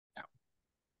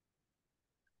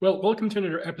Well, welcome to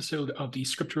another episode of the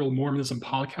Scriptural Mormonism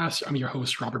podcast. I'm your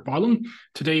host, Robert Boylan.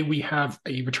 Today we have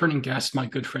a returning guest, my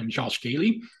good friend Josh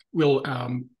Gehly.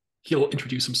 He'll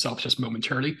introduce himself just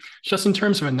momentarily. Just in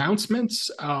terms of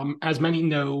announcements, as many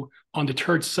know, on the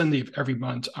third Sunday of every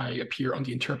month, I appear on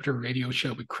the Interpreter Radio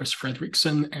Show with Chris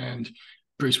Fredrickson and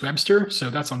Bruce Webster.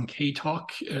 So that's on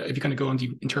K-Talk. If you're going to go on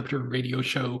the Interpreter Radio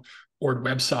Show or the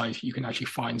website, you can actually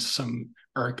find some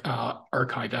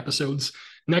archived episodes.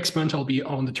 Next month, I'll be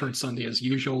on the third Sunday as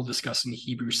usual, discussing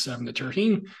Hebrews 7 to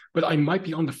 13, but I might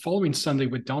be on the following Sunday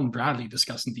with Don Bradley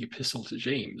discussing the Epistle to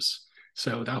James.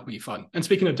 So that'll be fun. And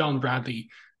speaking of Don Bradley,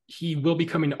 he will be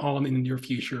coming on in the near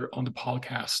future on the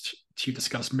podcast to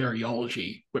discuss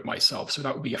Mariology with myself. So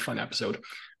that would be a fun episode.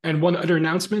 And one other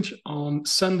announcement, on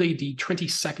Sunday, the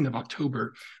 22nd of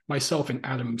October, myself and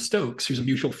Adam Stokes, who's a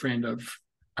mutual friend of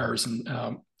ours and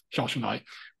Josh and I,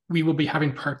 we will be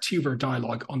having part 2 of our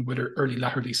dialogue on whether early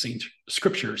Latter-day Saint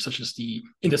scriptures, such as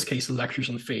in this case, the lectures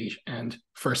on faith and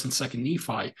 1st and 2nd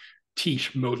Nephi,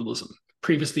 teach modalism.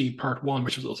 Previously, part 1,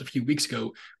 which was a few weeks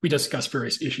ago, we discussed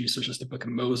various issues such as the Book of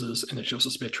Moses and the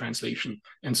Joseph Smith translation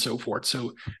and so forth.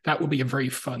 So that will be a very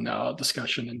fun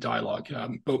discussion and dialogue.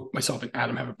 Both myself and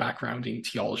Adam have a background in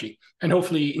theology. And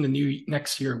hopefully in the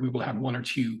next year, we will have 1 or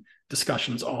 2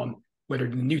 discussions on whether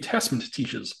the New Testament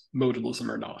teaches modalism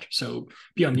or not. So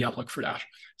be on the outlook for that.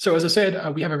 So as I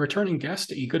said, we have a returning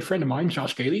guest, a good friend of mine,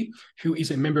 Josh Gehly, who is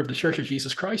a member of the Church of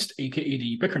Jesus Christ, aka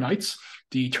the Bickertonites,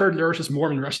 the third largest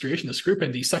Mormon restorationist group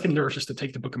and the second largest to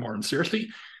take the Book of Mormon seriously.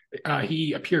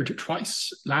 He appeared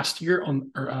twice last year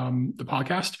on the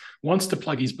podcast, once to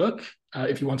plug his book.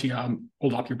 If you want to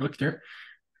hold up your book there.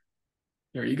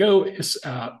 There you go. It's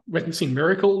Witnessing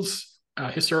Miracles,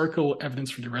 Historical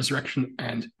Evidence for the Resurrection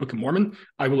and Book of Mormon.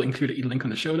 I will include a link on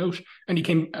the show note. And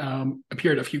he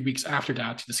appeared a few weeks after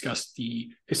that to discuss the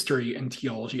history and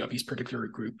theology of his particular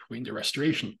group in the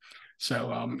Restoration.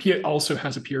 So he also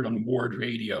has appeared on Ward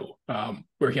Radio,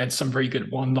 where he had some very good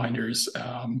one-liners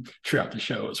throughout the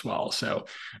show as well. So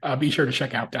be sure to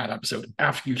check out that episode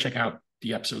after you check out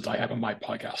the episodes I have on my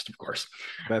podcast, of course.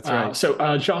 That's right.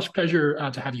 So Josh, pleasure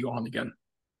to have you on again.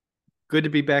 Good to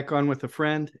be back on with a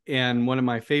friend and one of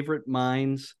my favorite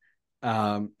minds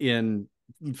period,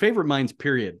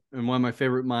 and one of my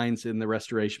favorite minds in the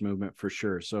Restoration movement for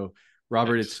sure. So,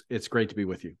 Robert, nice. It's great to be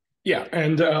with you. Yeah,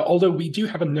 and although we do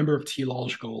have a number of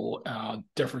theological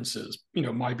differences,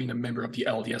 my being a member of the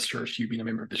LDS Church, you being a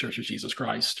member of the Church of Jesus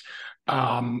Christ,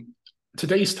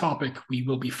 today's topic, we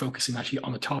will be focusing actually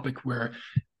on a topic where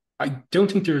I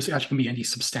don't think there's actually going to be any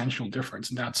substantial difference,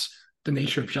 and that's the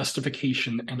nature of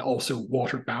justification and also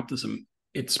water baptism,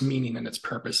 its meaning and its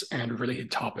purpose, and related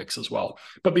topics as well.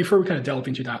 But before we kind of delve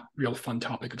into that real fun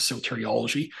topic of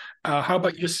soteriology, how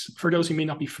about you just, for those who may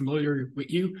not be familiar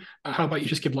with you, how about you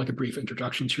just give like a brief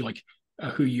introduction to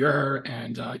who you are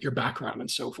and your background and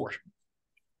so forth?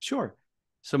 Sure.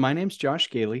 So my name's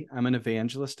Josh Gehly. I'm an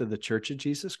evangelist of the Church of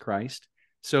Jesus Christ.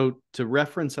 So to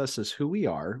reference us as who we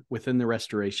are within the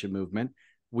Restoration movement,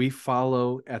 we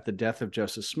follow at the death of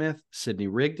Joseph Smith, Sidney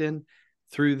Rigdon.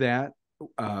 Through that,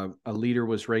 a leader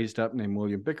was raised up named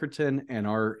William Bickerton, and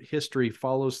our history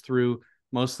follows through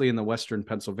mostly in the Western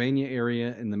Pennsylvania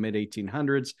area in the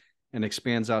mid-1800s and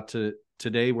expands out to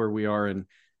today, where we are in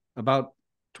about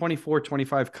 24,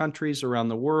 25 countries around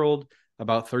the world,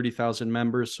 about 30,000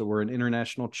 members. So we're an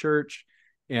international church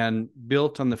and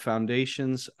built on the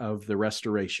foundations of the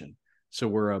Restoration. So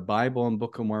we're a Bible and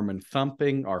Book of Mormon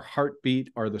thumping. Our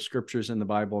heartbeat are the scriptures in the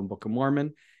Bible and Book of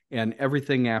Mormon, and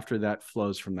everything after that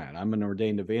flows from that. I'm an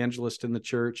ordained evangelist in the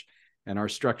church, and our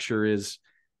structure is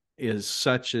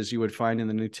such as you would find in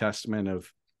the New Testament of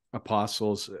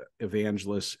apostles,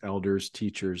 evangelists, elders,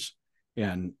 teachers,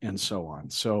 and so on.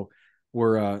 So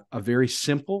we're a very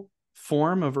simple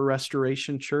form of a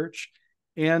Restoration church,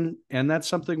 and that's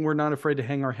something we're not afraid to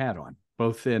hang our hat on,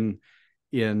 both in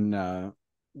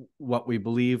what we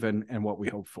believe and what we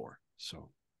hope for. So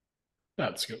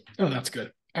that's good. Oh, that's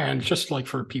good. And just like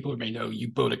for people who may know,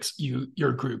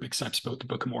 your group accepts both the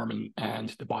Book of Mormon and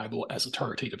the Bible as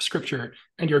authoritative scripture,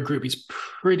 and your group is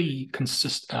pretty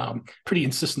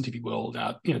insistent, if you will,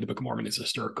 that the Book of Mormon is a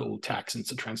historical text and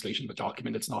it's a translation of a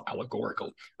document. It's not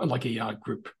allegorical, unlike a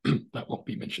group that won't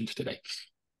be mentioned today.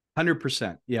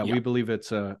 100%. Yeah, we believe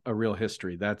it's a real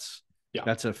history. That's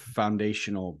a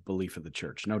foundational belief of the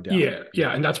church, no doubt.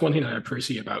 Yeah, and that's one thing I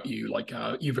appreciate about you.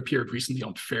 You've appeared recently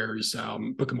on FAIR's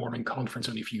Book of Mormon conference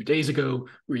only a few days ago,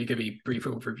 where you give a brief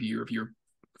overview of your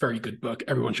very good book.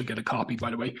 Everyone should get a copy,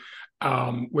 by the way,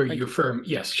 where you affirm,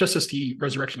 yes, just as the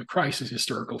resurrection of Christ is a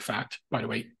historical fact, by the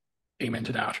way, amen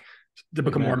to that, the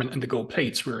Book of Mormon and the gold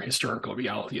plates were a historical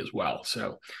reality as well.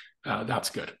 So That's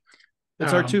good.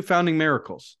 It's our two founding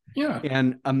miracles. Yeah.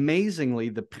 And amazingly,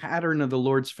 the pattern of the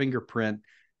Lord's fingerprint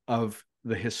of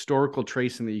the historical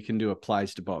tracing that you can do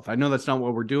applies to both. I know that's not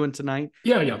what we're doing tonight.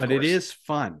 Yeah, but it is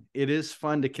fun. It is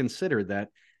fun to consider that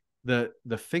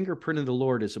the fingerprint of the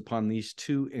Lord is upon these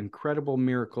two incredible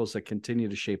miracles that continue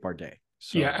to shape our day.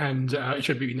 So. Yeah, and it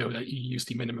should be noted that you use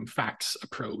the minimum facts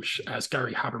approach as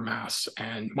Gary Habermas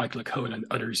and Michael Cohen and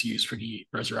others use for the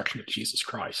resurrection of Jesus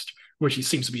Christ, which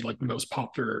seems to be like the most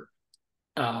popular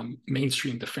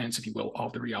mainstream defense, if you will,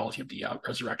 of the reality of the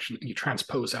resurrection, and you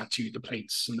transpose that to the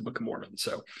plates in the Book of Mormon.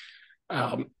 So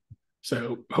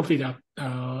hopefully that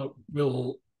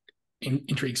will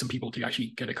intrigue some people to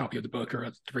actually get a copy of the book, or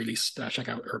at the very least check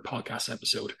out our podcast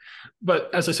episode.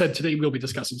 But as I said, today we'll be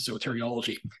discussing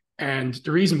soteriology. And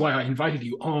the reason why I invited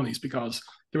you on is because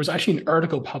there was actually an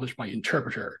article published by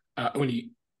Interpreter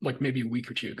only like maybe a week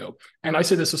or two ago. And I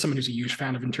say this as someone who's a huge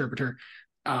fan of Interpreter.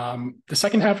 The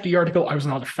second half of the article I was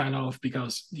not a fan of,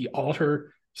 because the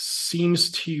author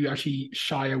seems to actually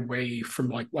shy away from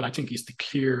like what I think is the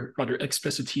clear, rather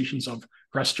explicit teachings of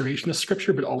restorationist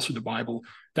scripture, but also the Bible,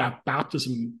 that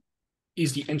baptism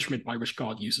is the instrument by which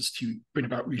God uses to bring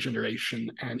about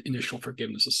regeneration and initial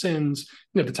forgiveness of sins.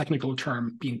 The technical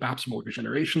term being baptismal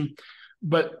regeneration.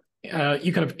 But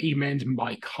you kind of amend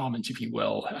my comment, if you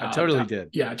will. I totally did.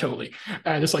 Yeah, totally.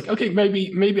 And it's like, okay,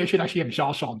 maybe I should actually have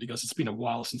Josh on, because it's been a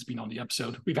while since been on the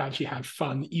episode. We've actually had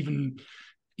fun, even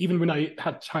when I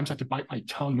had times I had to bite my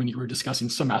tongue when you were discussing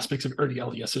some aspects of early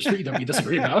LDS history that we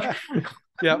disagree about.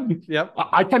 Yep.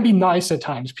 I can be nice at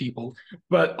times, people,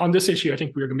 but on this issue, I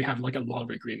think we're going to be having like a lot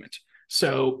of agreement.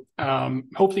 So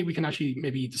hopefully we can actually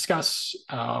maybe discuss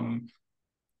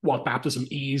what baptism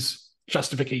is,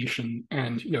 justification,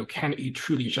 and can a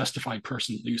truly justified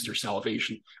person lose their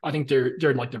salvation? I think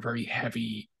they're like the very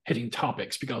heavy hitting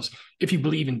topics, because if you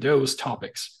believe in those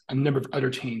topics, a number of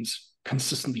other things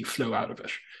consistently flow out of it.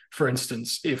 For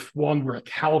instance, if one were a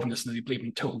Calvinist and they believe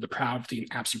in total depravity and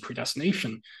absolute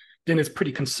predestination, then it's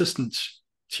pretty consistent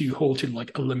to hold to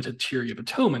like a limited theory of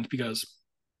atonement, because,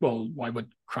 well, why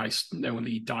would Christ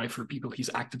only die for people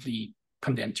he's actively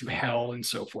condemned to hell and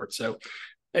so forth? So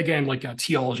again, like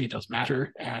theology does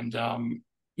matter, and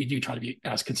we do try to be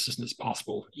as consistent as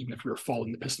possible, even if we're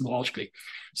falling epistemologically.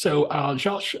 So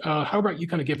Josh, how about you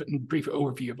kind of give it a brief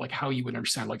overview of like how you would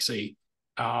understand, like, say,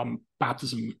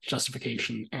 baptism,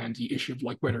 justification, and the issue of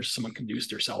like whether someone can lose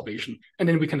their salvation, and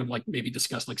then we kind of like maybe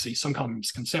discuss, like, say, some common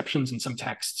misconceptions and some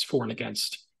texts for and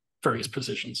against various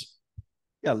positions.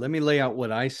 Yeah, let me lay out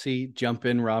what I see. Jump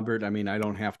in, Robert. I mean, I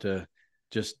don't have to,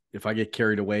 just if I get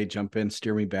carried away, jump in,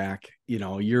 steer me back.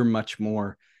 You're much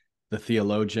more the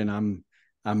theologian. I'm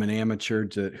an amateur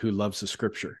who loves the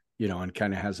scripture, and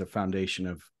kind of has a foundation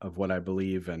of what I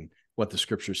believe and what the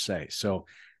scriptures say. So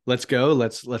let's go.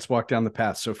 Let's walk down the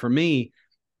path. So for me,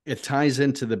 it ties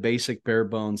into the basic bare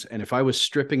bones. And if I was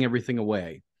stripping everything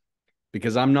away,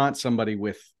 because I'm not somebody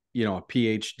with, a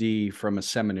PhD from a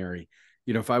seminary,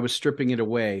 if I was stripping it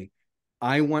away,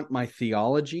 I want my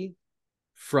theology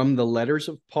from the letters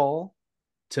of Paul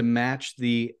to match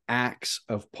the acts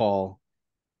of Paul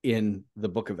in the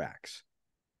book of Acts.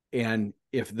 And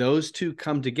if those two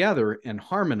come together and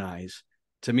harmonize,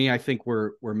 to me, I think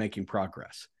we're making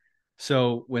progress.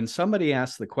 So when somebody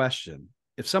asks the question,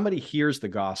 if somebody hears the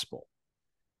gospel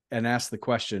and asks the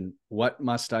question, what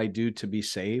must I do to be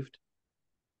saved?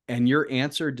 And your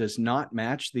answer does not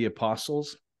match the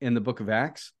apostles in the book of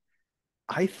Acts,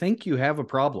 I think you have a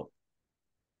problem.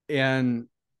 And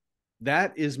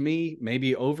that is me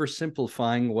maybe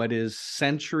oversimplifying what is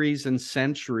centuries and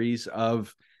centuries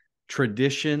of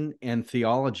tradition and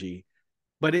theology,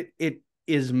 but it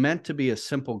is meant to be a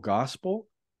simple gospel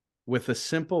with a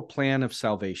simple plan of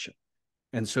salvation.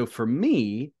 And so for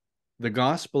me, the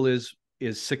gospel is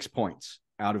 6 points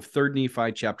out of 3rd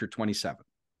Nephi chapter 27.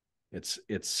 It's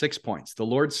 6 points. The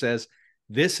Lord says,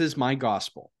 this is my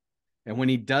gospel. And when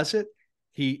he does it,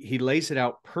 he lays it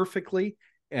out perfectly.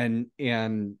 And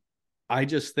I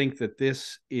just think that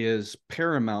this is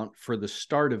paramount for the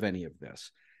start of any of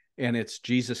this. And it's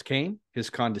Jesus came, his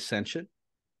condescension.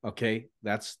 Okay,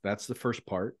 that's the first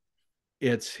part.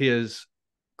 It's his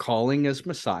calling as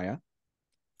Messiah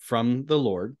from the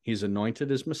Lord. He's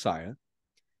anointed as Messiah.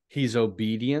 He's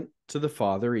obedient to the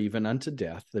Father, even unto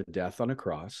death, the death on a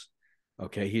cross.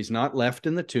 Okay, he's not left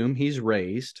in the tomb, he's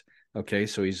raised. Okay,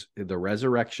 so he's the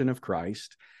resurrection of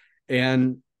Christ.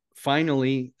 And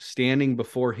finally, standing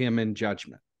before him in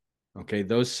judgment. Okay,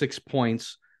 those 6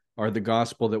 points are the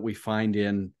gospel that we find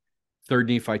in 3rd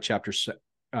Nephi chapter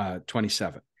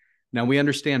 27. Now we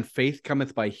understand faith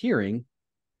cometh by hearing,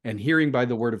 and hearing by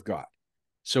the word of God.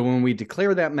 So when we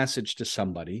declare that message to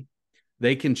somebody,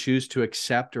 They can choose to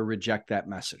accept or reject that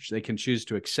message. They can choose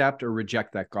to accept or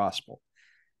reject that gospel.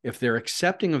 If they're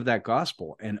accepting of that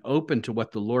gospel and open to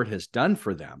what the Lord has done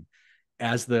for them,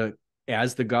 as the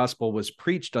gospel was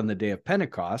preached on the day of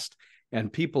Pentecost,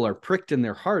 and people are pricked in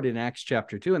their heart in Acts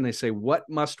chapter 2, and they say, what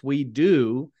must we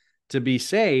do to be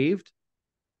saved?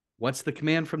 What's the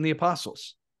command from the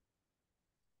apostles?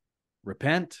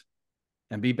 Repent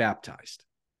and be baptized.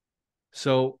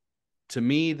 So to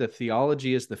me, the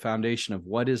theology is the foundation of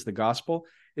what is the gospel.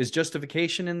 Is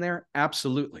justification in there?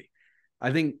 Absolutely.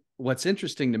 I think what's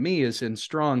interesting to me is in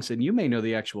Strong's, and you may know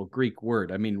the actual Greek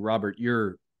word. I mean, Robert,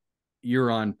 you're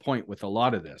on point with a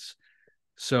lot of this.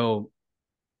 So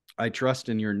I trust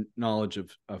in your knowledge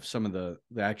of some of the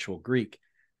actual Greek.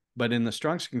 But in the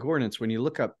Strong's Concordance, when you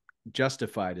look up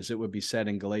justified, as it would be said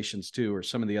in Galatians 2 or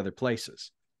some of the other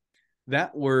places,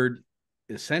 that word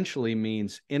essentially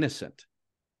means innocent.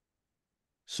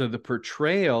 So the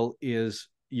portrayal is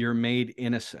you're made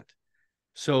innocent.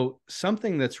 So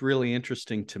something that's really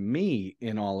interesting to me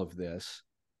in all of this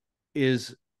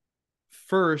is,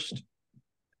 first,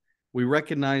 we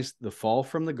recognize the fall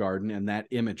from the garden and that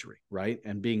imagery, right?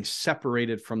 And being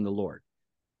separated from the Lord.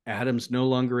 Adam's no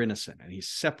longer innocent and he's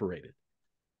separated.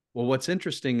 Well, what's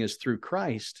interesting is through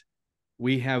Christ,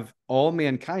 we have all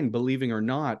mankind, believing or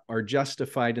not, are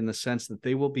justified in the sense that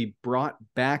they will be brought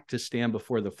back to stand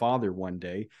before the Father one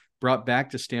day, brought back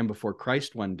to stand before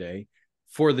Christ one day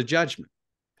for the judgment.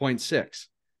 Point 6.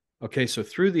 Okay, so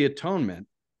through the atonement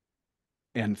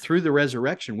and through the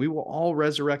resurrection, we will all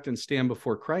resurrect and stand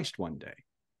before Christ one day.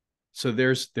 So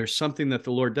there's something that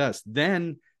the Lord does.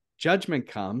 Then judgment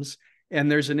comes. And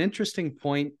there's an interesting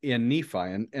point in Nephi,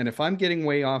 and if I'm getting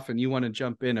way off and you want to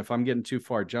jump in, if I'm getting too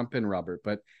far, jump in, Robert.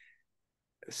 But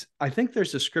I think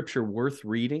there's a scripture worth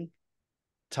reading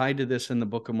tied to this in the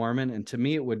Book of Mormon, and to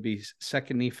me it would be 2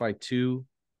 Nephi 2,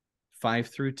 5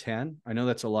 through 10. I know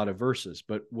that's a lot of verses,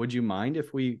 but would you mind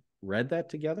if we read that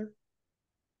together?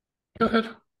 Go ahead.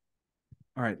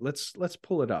 All right, let's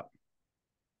pull it up.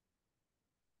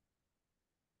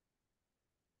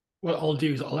 What I'll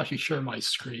do is I'll actually share my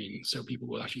screen so people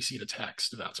will actually see the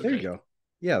text, if that's okay. There you go.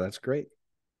 Yeah, that's great.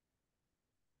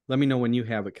 Let me know when you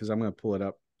have it, because I'm going to pull it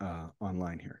up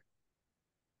online here.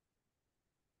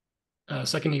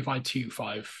 2 Nephi 2,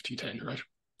 5 to 10, right?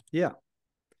 Yeah.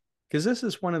 Because this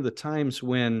is one of the times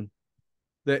when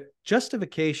the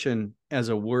justification as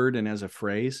a word and as a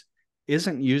phrase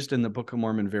isn't used in the Book of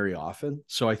Mormon very often.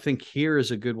 So I think here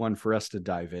is a good one for us to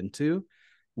dive into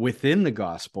within the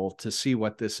gospel to see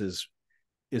what this is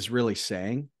really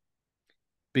saying,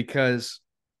 because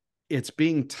it's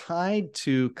being tied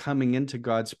to coming into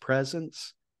God's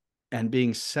presence and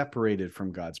being separated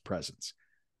from God's presence.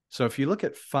 So if you look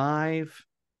at 5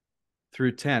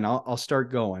 through 10, I'll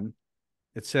start going.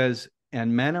 It says,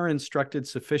 and men are instructed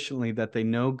sufficiently that they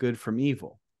know good from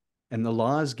evil, and the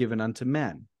law is given unto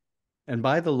men. And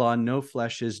by the law, no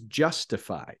flesh is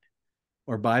justified,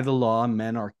 or by the law,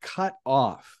 men are cut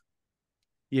off.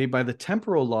 Yea, by the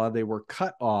temporal law, they were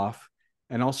cut off,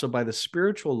 and also by the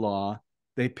spiritual law,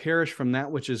 they perish from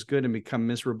that which is good and become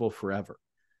miserable forever.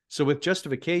 So with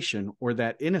justification, or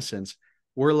that innocence,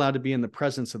 we're allowed to be in the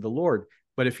presence of the Lord.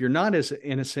 But if you're not as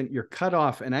innocent, you're cut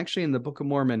off. And actually in the Book of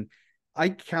Mormon, I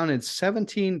counted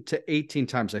 17 to 18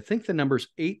 times. I think the number's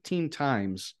 18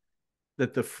 times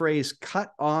that the phrase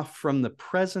cut off from the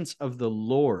presence of the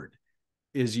Lord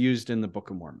is used in the Book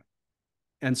of Mormon.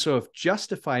 And so if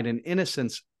justified and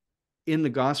innocence in the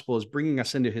gospel is bringing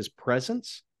us into his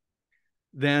presence,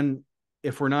 then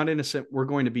if we're not innocent, we're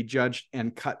going to be judged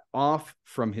and cut off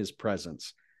from his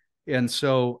presence. And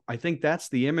so I think that's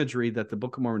the imagery that the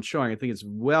Book of Mormon is showing. I think it's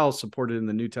well supported in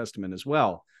the New Testament as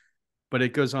well. But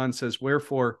it goes on, says,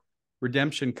 wherefore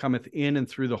redemption cometh in and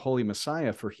through the Holy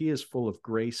Messiah, for he is full of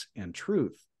grace and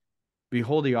truth.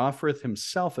 Behold, he offereth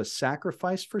himself a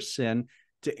sacrifice for sin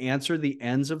to answer the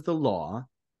ends of the law.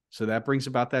 So that brings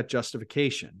about that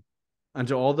justification.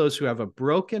 Unto all those who have a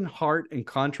broken heart and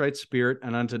contrite spirit,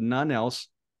 and unto none else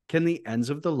can the ends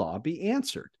of the law be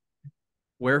answered.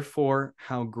 Wherefore,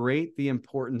 how great the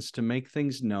importance to make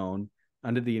things known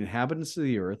unto the inhabitants of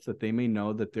the earth, that they may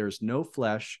know that there is no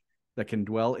flesh that can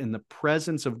dwell in the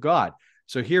presence of God.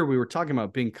 So here we were talking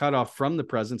about being cut off from the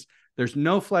presence. There's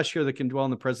no flesh here that can dwell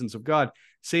in the presence of God,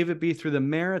 save it be through the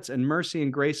merits and mercy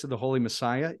and grace of the Holy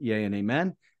Messiah, yea and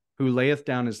amen, who layeth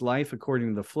down his life according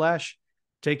to the flesh,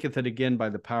 taketh it again by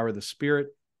the power of the Spirit,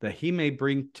 that he may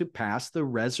bring to pass the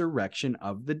resurrection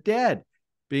of the dead,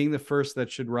 being the first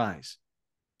that should rise.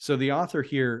 So the author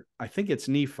here, I think it's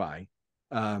Nephi.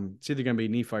 It's either going to be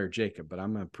Nephi or Jacob, but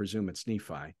I'm going to presume it's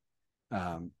Nephi.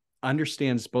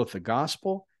 Understands both the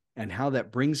gospel and how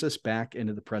that brings us back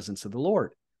into the presence of the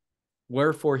Lord.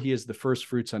 Wherefore he is the first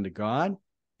fruits unto God,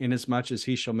 inasmuch as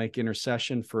he shall make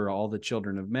intercession for all the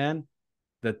children of men,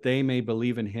 that they may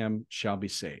believe in him shall be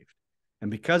saved. And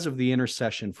because of the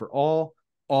intercession for all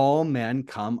men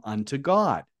come unto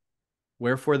God.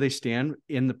 Wherefore they stand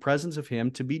in the presence of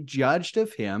him to be judged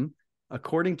of him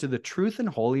according to the truth and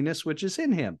holiness which is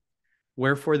in him.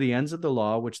 Wherefore the ends of the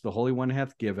law which the Holy One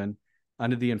hath given,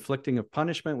 unto the inflicting of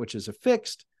punishment which is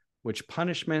affixed, which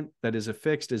punishment that is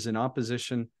affixed is in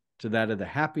opposition to that of the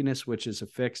happiness which is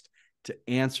affixed, to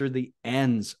answer the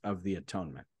ends of the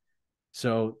atonement.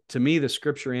 So to me, the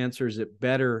scripture answers it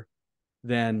better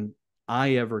than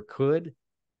I ever could,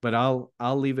 but I'll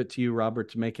leave it to you, Robert,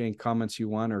 to make any comments you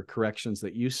want or corrections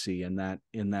that you see in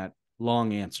that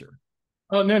long answer.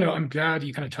 Oh, no, I'm glad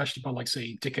you kind of touched upon, like,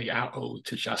 say, dikaiao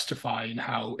to justify, and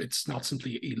how it's not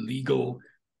simply a legal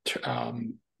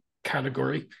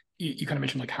category. You kind of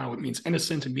mentioned like how it means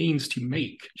innocent, it means to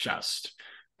make just.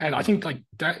 And I think like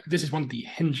that this is one of the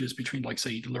hinges between, like,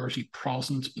 say, the largely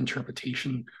Protestant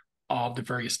interpretation of the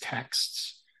various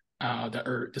texts that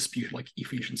are disputed, like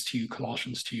Ephesians 2,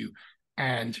 Colossians 2,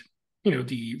 and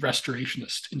the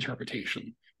restorationist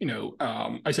interpretation.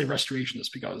 I say restorationist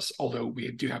because although we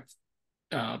do have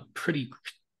pretty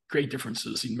great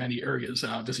differences in many areas,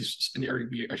 this is an area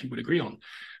we actually would agree on,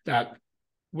 that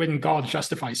when God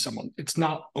justifies someone, it's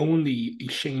not only a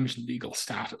change in legal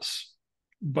status,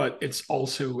 but it's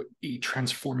also a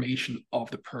transformation of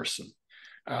the person.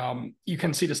 You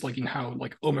can see this like in how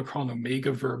like omicron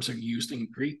omega verbs are used in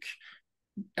Greek,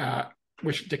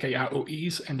 which dikaiao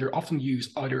is, and they're often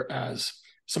used either as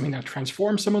something that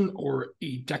transforms someone or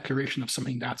a declaration of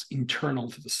something that's internal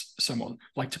to someone,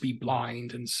 like to be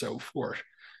blind and so forth.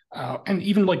 And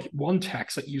even like one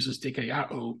text that uses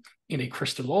dikaiao in a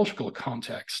Christological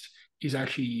context is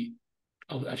actually,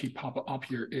 I'll actually pop it up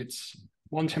here. It's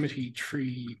 1 Timothy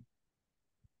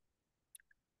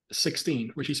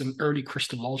 3:16, which is an early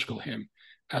Christological hymn.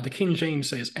 The King James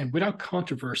says, "And without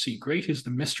controversy, great is the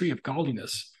mystery of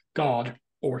godliness. God,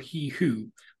 or he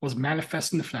who was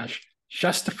manifest in the flesh,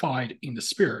 justified in the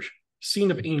spirit,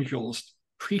 seen of angels,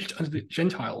 preached unto the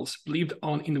Gentiles, believed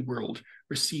on in the world,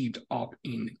 received up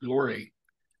in glory."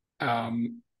 Now,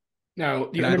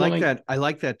 the underlying... I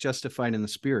like that justified in the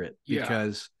spirit,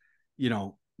 because,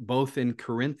 both in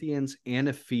Corinthians and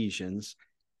Ephesians,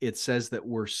 it says that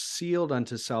we're sealed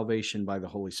unto salvation by the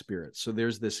Holy Spirit. So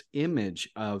there's this image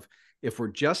of, if we're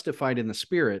justified in the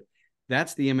spirit,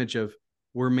 that's the image of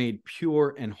we're made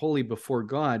pure and holy before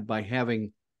God by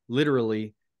having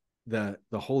literally the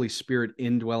Holy Spirit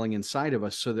indwelling inside of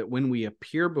us, so that when we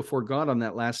appear before God on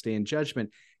that last day in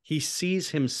judgment, he sees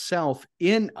himself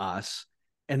in us,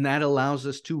 and that allows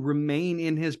us to remain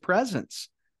in his presence.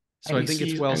 So I think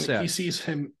it's well said. He sees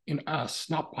him in us,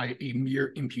 not by a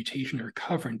mere imputation or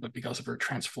covering, but because of our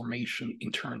transformation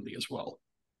internally as well.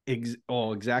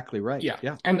 Exactly right.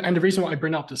 Yeah. And the reason why I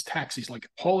bring up this text is like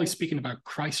Paul is speaking about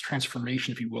Christ's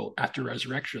transformation, if you will, at the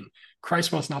resurrection.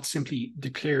 Christ was not simply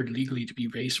declared legally to be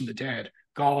raised from the dead.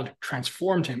 God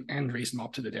transformed him and raised him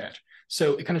up to the dead.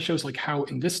 So it kind of shows like how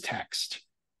in this text,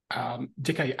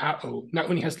 dikaiao not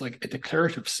only has like a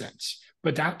declarative sense,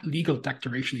 but that legal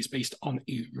declaration is based on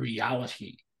a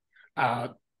reality.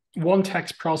 One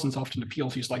text Protestants often appeal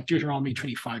to is like Deuteronomy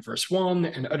 25 verse 1,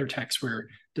 and other texts where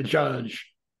the judge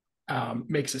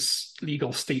makes a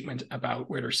legal statement about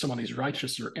whether someone is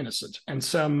righteous or innocent. And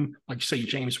some, like say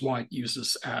James White,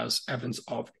 uses as evidence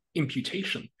of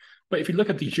imputation. But if you look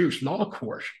at the Jewish law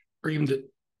court, or even the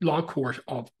law court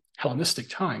of Hellenistic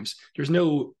times, there's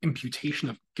no imputation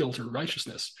of guilt or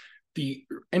righteousness. The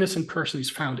innocent person is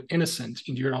found innocent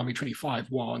in Deuteronomy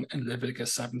 25:1 and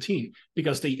Leviticus 17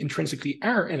 because they intrinsically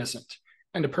are innocent.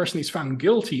 And the person is found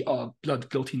guilty of blood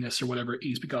guiltiness or whatever it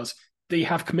is because they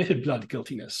have committed blood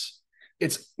guiltiness.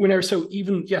 It's whenever, so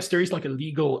even, yes, there is like a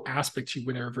legal aspect to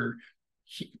whenever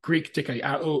Greek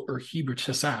dikaiao or Hebrew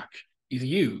tzesak is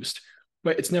used,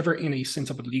 but it's never in a sense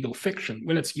of a legal fiction.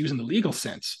 When it's used in the legal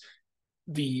sense,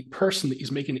 the person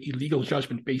is making a legal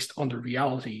judgment based on the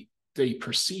reality they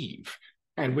perceive.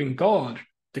 And when God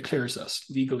declares us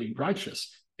legally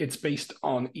righteous, it's based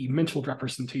on a mental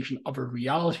representation of a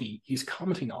reality he's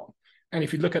commenting on. And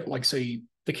if you look at, like, say,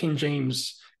 the King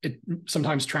James, it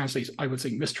sometimes translates, I would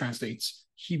say mistranslates,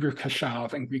 Hebrew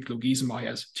kashav and Greek logizomai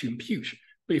as to impute.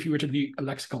 But if you were to do a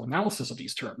lexical analysis of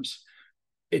these terms,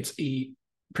 it's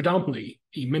predominantly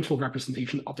a mental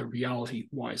representation of the reality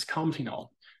one is commenting on.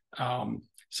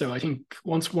 So I think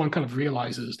once one kind of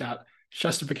realizes that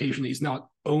justification is not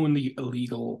only a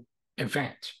legal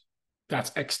event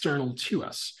that's external to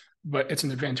us, but it's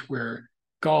an event where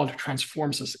God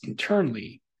transforms us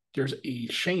internally there's a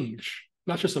change,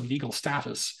 not just of legal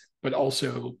status, but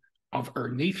also of our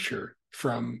nature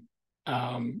from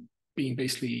being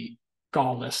basically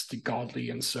godless to godly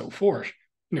and so forth,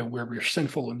 where we're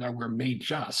sinful and now we're made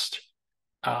just.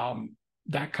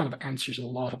 That kind of answers a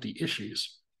lot of the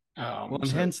issues. And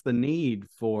hence the need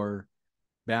for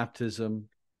baptism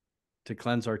to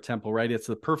cleanse our temple, right? It's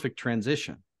the perfect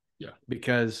transition. Yeah.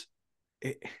 Because,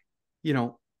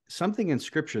 something in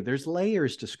Scripture, there's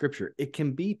layers to Scripture. It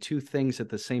can be two things at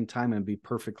the same time and be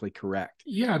perfectly correct.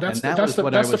 Yeah, that's the problem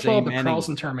of the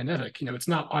Protestant hermeneutic. It's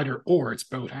not either or, it's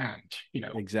both and.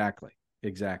 Exactly.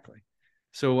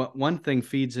 So one thing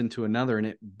feeds into another, and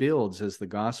it builds as the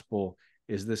gospel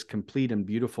is this complete and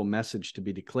beautiful message to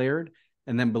be declared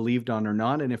and then believed on or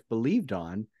not. And if believed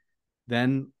on,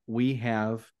 then we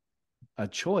have a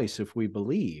choice, if we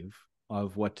believe,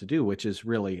 of what to do, which is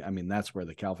really, that's where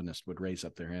the Calvinists would raise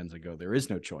up their hands and go, there is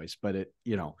no choice. But it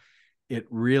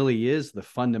really is the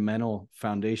fundamental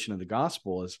foundation of the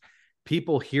gospel is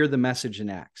people hear the message in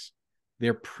Acts.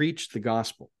 They're preached the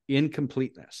gospel in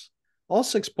completeness. All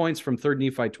 6 points from 3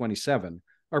 Nephi 27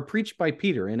 are preached by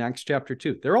Peter in Acts chapter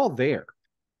 2. They're all there.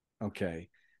 Okay.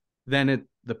 Then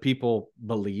the people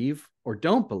believe or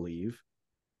don't believe.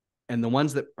 And the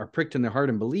ones that are pricked in their heart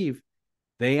and believe,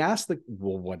 they ask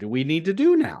well, what do we need to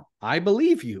do now? I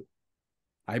believe you.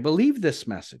 I believe this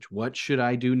message. What should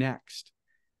I do next?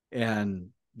 And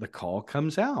the call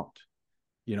comes out,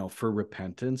 for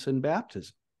repentance and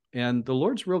baptism. And the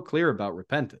Lord's real clear about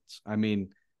repentance. I think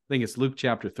it's Luke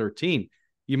chapter 13.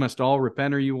 You must all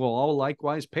repent or you will all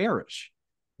likewise perish.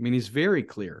 He's very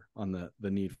clear on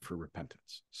the need for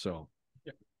repentance. So,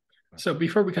 yeah. So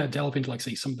before we kind of delve into,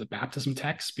 say, some of the baptism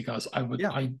texts, because I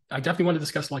definitely want to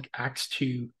discuss Acts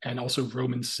 2 and also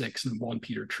Romans 6 and 1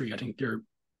 Peter 3. I think they're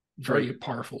very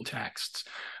powerful texts.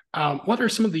 What are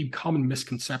some of the common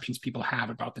misconceptions people have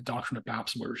about the doctrine of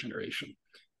baptism or regeneration?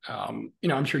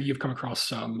 I'm sure you've come across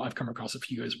some. I've come across a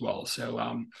few as well.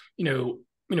 So,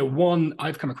 one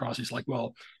I've come across is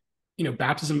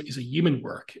baptism is a human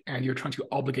work, and you're trying to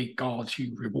obligate God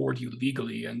to reward you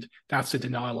legally, and that's a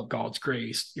denial of God's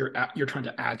grace. You're trying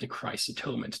to add to Christ's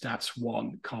atonement. That's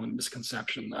one common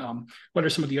misconception. What are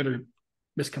some of the other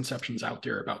misconceptions out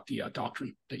there about the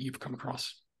doctrine that you've come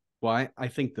across? Well, I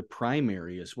think the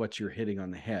primary is what you're hitting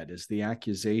on the head, is the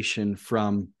accusation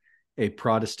from a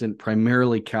Protestant,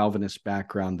 primarily Calvinist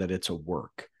background that it's a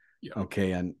work. Yeah.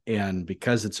 Okay. And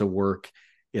because it's a work,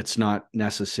 it's not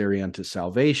necessary unto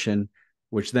salvation,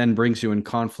 which then brings you in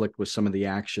conflict with some of the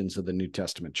actions of the New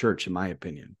Testament church, in my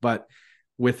opinion. But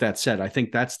with that said, I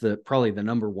think that's probably the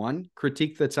number one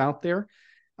critique that's out there.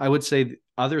 I would say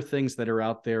other things that are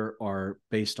out there are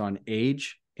based on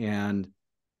age and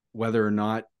whether or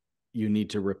not you need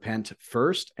to repent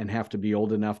first and have to be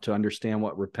old enough to understand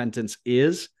what repentance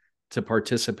is to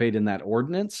participate in that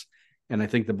ordinance. And I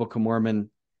think the Book of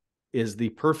Mormon is the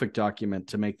perfect document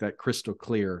to make that crystal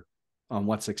clear on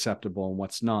what's acceptable and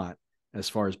what's not, as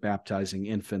far as baptizing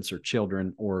infants or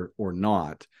children or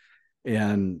not.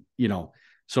 And,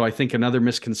 so I think another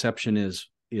misconception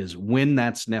is when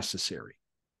that's necessary,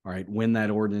 all right, when that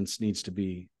ordinance needs to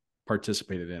be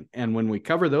participated in. And when we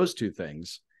cover those two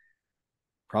things,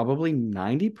 probably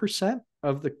 90%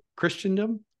 of the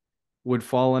Christendom would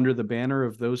fall under the banner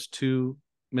of those two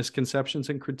misconceptions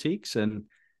and critiques. And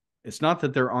it's not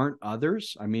that there aren't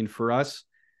others. For us,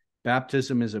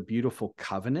 baptism is a beautiful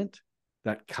covenant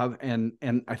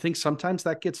and I think sometimes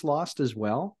that gets lost as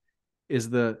well, is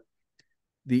the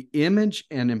image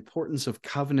and importance of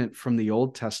covenant from the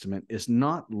Old Testament is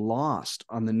not lost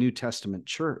on the New Testament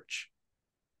church.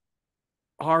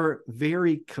 Our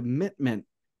very commitment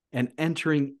and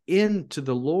entering into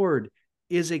the Lord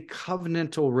is a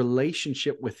covenantal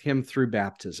relationship with him through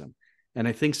baptism. And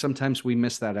I think sometimes we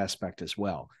miss that aspect as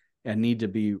well and need to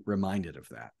be reminded of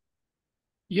that.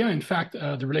 Yeah, in fact,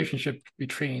 the relationship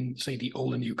between, say, the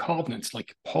Old and New Covenants,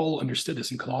 like Paul understood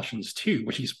this in Colossians 2,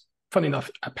 which is, funny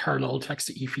enough, a parallel text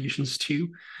to Ephesians 2.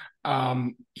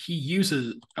 He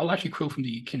uses, I'll actually quote from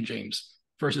the King James,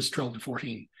 verses 12 to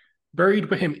 14. Buried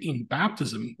with him in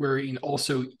baptism, wherein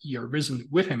also ye are risen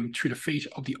with him through the faith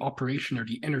of the operation or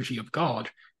the energy of God,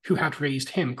 who hath raised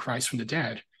him, Christ, from the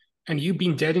dead. And you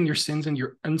being dead in your sins and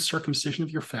your uncircumcision of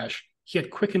your flesh, he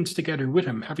had quickened together with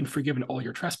him, having forgiven all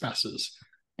your trespasses,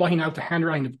 blotting out the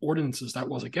handwriting of ordinances that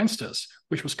was against us,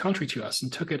 which was contrary to us,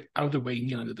 and took it out of the way,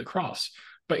 nailing it to the cross.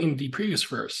 But in the previous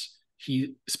verse,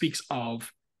 he speaks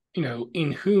of,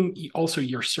 in whom ye also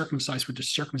you're circumcised with the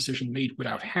circumcision made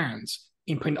without hands,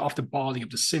 in putting off the body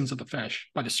of the sins of the flesh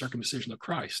by the circumcision of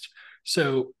Christ.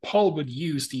 So Paul would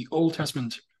use the Old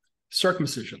Testament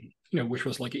circumcision, which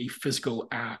was like a physical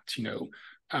act,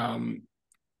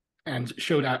 and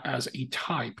show that as a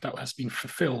type that has been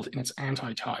fulfilled in its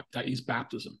anti-type, that is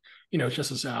baptism.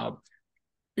 Just as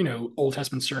Old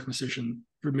Testament circumcision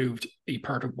removed a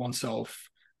part of oneself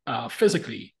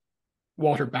physically,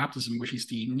 water baptism, which is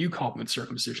the New Covenant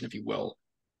circumcision, if you will,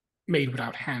 made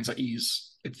without hands, that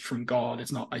is, it's from God,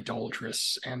 it's not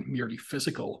idolatrous and merely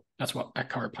physical. That's what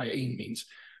ekkar paein means.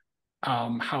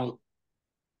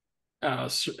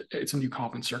 It's a New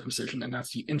Covenant circumcision, and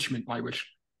that's the instrument by which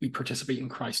we participate in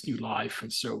Christ's new life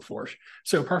and so forth.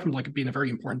 So apart from being a very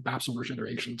important baptismal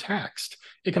regeneration text,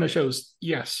 it kind of shows,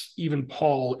 yes, even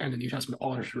Paul and the New Testament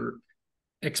authors were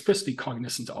explicitly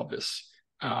cognizant of this,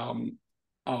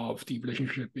 of the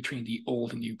relationship between the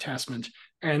Old and New Testament.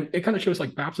 And it kind of shows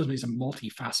baptism is a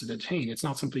multifaceted thing. It's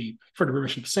not simply for the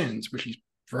remission of sins, which is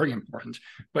very important,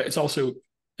 but it's also,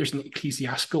 there's an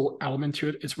ecclesiastical element to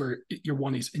it. It's where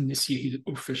one is initiated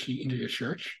officially into the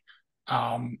church.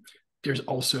 There's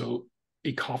also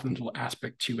a covenantal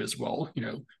aspect to it as well,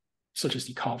 such as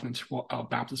the covenant of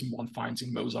baptism one finds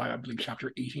in Mosiah, I believe,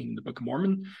 chapter 18 in the Book of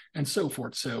Mormon, and so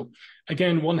forth. So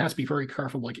again, one has to be very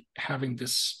careful, having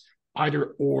this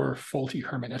either or faulty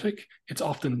hermeneutic. It's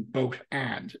often both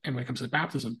and. And when it comes to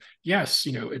baptism, yes,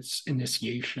 it's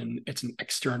initiation, it's an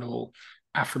external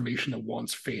affirmation of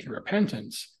one's faith and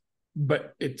repentance,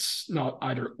 but it's not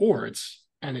either or.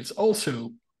 It's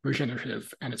also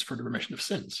regenerative, and it's for the remission of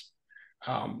sins.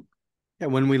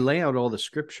 When we lay out all the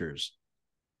scriptures,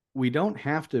 we don't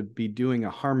have to be doing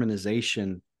a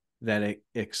harmonization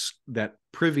that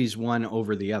privies one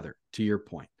over the other, to your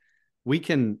point. We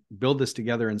can build this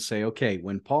together and say, okay,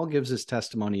 when Paul gives his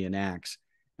testimony in Acts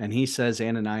and he says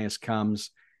Ananias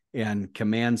comes and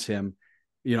commands him,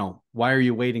 why are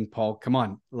you waiting, Paul? Come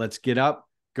on, let's get up,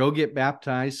 go get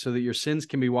baptized so that your sins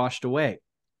can be washed away.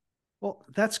 Well,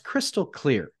 that's crystal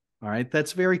clear. All right.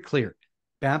 That's very clear.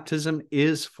 Baptism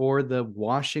is for the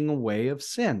washing away of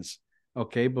sins,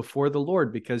 okay, before the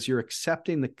Lord, because you're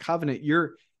accepting the covenant.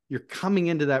 You're coming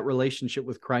into that relationship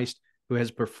with Christ, who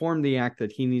has performed the act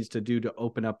that he needs to do to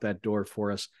open up that door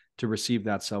for us to receive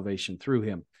that salvation through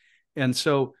him. And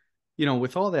so,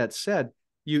 with all that said,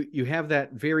 you have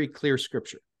that very clear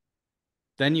scripture.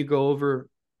 Then you go over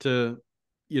to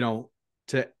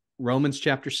Romans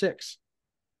chapter 6,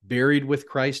 buried with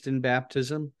Christ in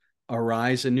baptism,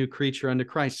 arise a new creature unto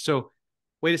Christ. So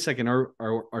wait a second,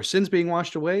 are sins being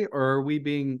washed away, or are we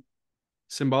being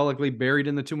symbolically buried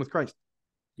in the tomb with Christ?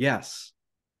 Yes,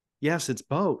 it's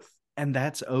both. And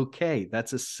that's okay.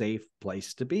 That's a safe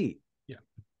place to be. Yeah.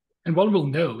 And one will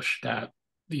note that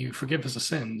the forgiveness of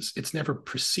sins, it's never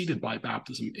preceded by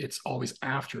baptism. It's always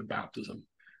after baptism.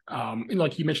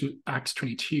 And you mentioned Acts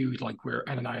 22, where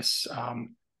Ananias,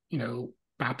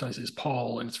 baptizes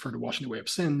Paul, and it's for the washing away of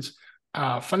sins.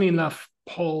 Funny enough,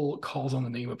 Paul calls on the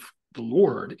name of the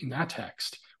Lord in that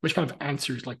text, which kind of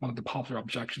answers one of the popular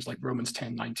objections, like Romans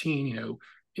 10:19,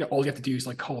 all you have to do is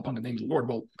call upon the name of the Lord.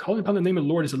 Well, calling upon the name of the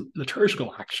Lord is a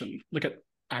liturgical action. Look at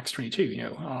Acts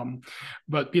 22,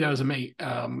 but be that as it may,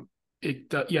 it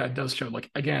does show,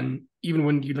 again, even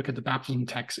when you look at the baptism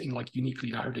text in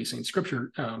uniquely Latter-day Saint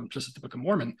scripture, just as the Book of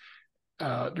Mormon,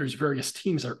 there's various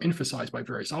themes that are emphasized by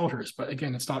various authors, but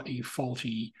again, it's not a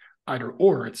faulty either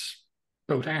or, it's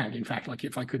both and. In fact,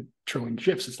 if I could throw in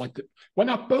GIFs, it's why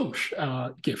not both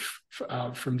GIF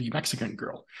from the Mexican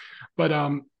girl.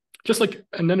 But just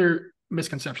another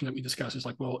misconception that we discuss is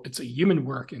well, it's a human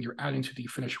work and you're adding to the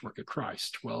finished work of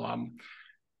Christ. Well,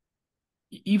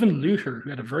 even Luther, who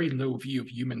had a very low view of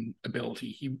human ability,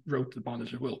 he wrote the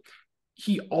Bondage of Will.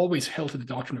 He always held to the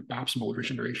doctrine of baptismal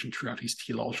regeneration throughout his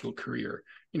theological career,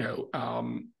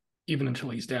 even until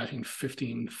his death in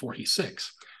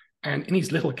 1546. And in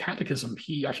his little catechism,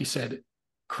 he actually said,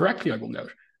 correctly, I will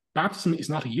note, baptism is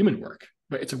not a human work,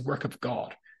 but it's a work of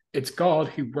God. It's God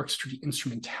who works through the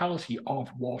instrumentality of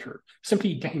water.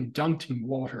 Simply getting dunked in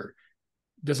water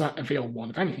does not avail one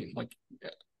of anything.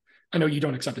 I know you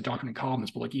don't accept the Doctrine and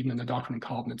Covenants, but even in the Doctrine and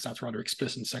Covenants, that's rather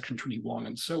explicit in section 21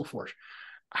 and so forth.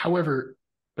 However,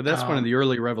 but that's one of the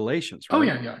early revelations, right? Oh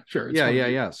yeah, sure.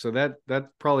 Yeah. So that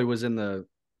probably was in the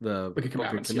Book of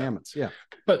Commandments. Yeah.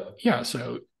 But yeah,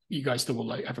 so you guys still will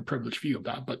have a privileged view of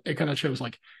that, but it kind of shows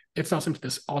it's not simply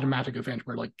this automatic event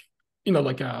where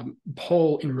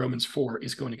Paul in Romans 4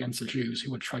 is going against the Jews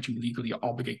who would try to legally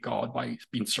obligate God by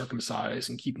being circumcised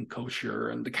and keeping kosher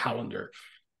and the calendar.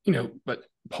 But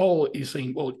Paul is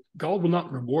saying, well, God will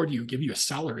not reward you, give you a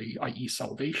salary, i.e.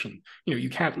 salvation. You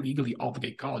can't legally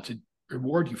obligate God to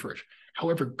reward you for it.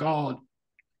 However,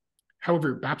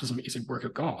 baptism is a work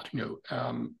of God.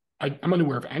 I'm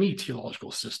unaware of any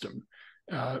theological system,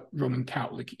 Roman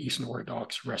Catholic, Eastern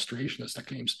Orthodox, Restorationist, that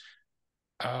claims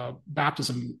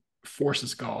baptism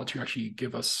forces God to actually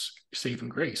give us saving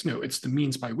grace. No, it's the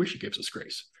means by which he gives us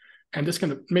grace. And this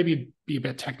can maybe be a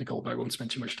bit technical, but I won't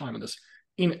spend too much time on this.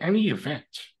 In any event,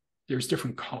 there's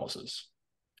different causes.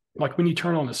 Like when you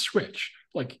turn on a switch,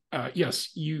 like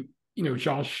yes,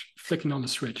 Josh flicking on the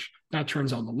switch, that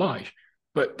turns on the light,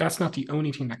 but that's not the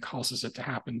only thing that causes it to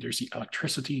happen. There's the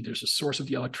electricity, there's a source of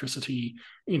the electricity,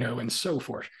 and so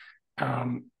forth.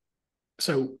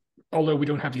 So although we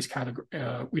don't have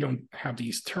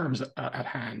these terms at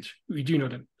hand, we do know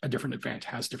that a different event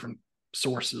has different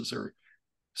sources or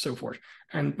so forth.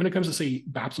 And when it comes to, say,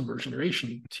 baptism or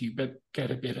regeneration, to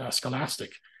get a bit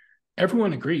scholastic,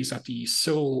 everyone agrees that the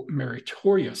sole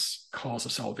meritorious cause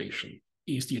of salvation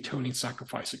is the atoning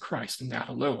sacrifice of Christ, and that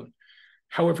alone.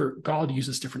 However, God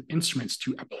uses different instruments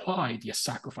to apply the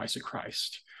sacrifice of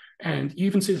Christ. And you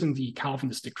even see this in the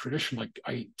Calvinistic tradition, like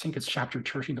I think it's chapter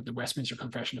 13 of the Westminster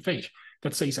Confession of Faith,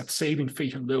 that says that saving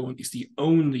faith alone is the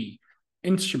only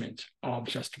instrument of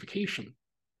justification.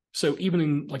 So even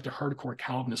in like the hardcore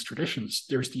Calvinist traditions,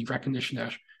 there's the recognition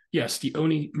that, yes, the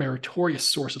only meritorious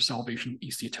source of salvation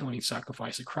is the atoning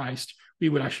sacrifice of Christ. We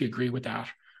would actually agree with that.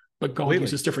 But God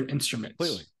uses different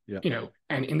instruments, yeah.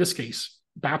 And in this case,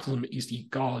 baptism is the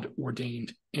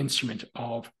God-ordained instrument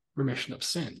of remission of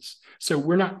sins. So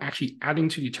we're not actually adding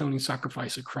to the atoning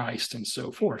sacrifice of Christ and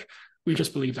so forth. We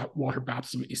just believe that water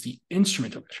baptism is the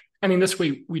instrument of it. And in this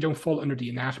way, we don't fall under the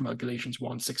anathema of Galatians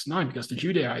 1:6-9, because the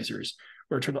Judaizers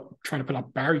were trying to put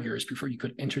up barriers before you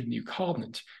could enter the new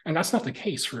covenant. And that's not the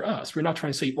case for us. We're not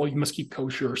trying to say, well, you must keep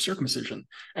kosher or circumcision,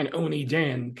 and only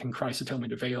then can Christ's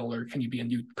atonement avail, or can you be a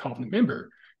new covenant member.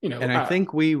 And I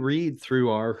think we read through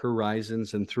our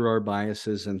horizons and through our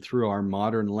biases and through our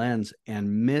modern lens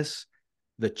and miss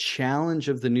the challenge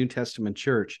of the New Testament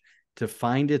church to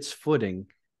find its footing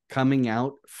coming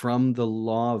out from the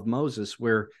law of Moses,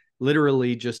 where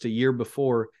literally just a year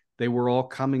before, they were all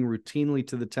coming routinely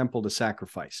to the temple to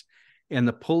sacrifice. And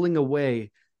the pulling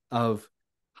away of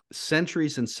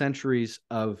centuries and centuries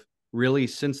of, really,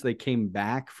 since they came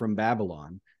back from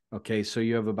Babylon. Okay, so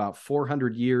you have about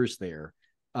 400 years there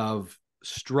of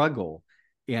struggle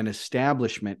and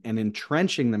establishment and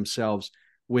entrenching themselves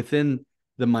within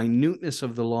the minuteness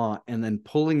of the law and then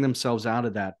pulling themselves out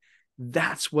of that.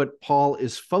 That's what Paul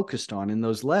is focused on in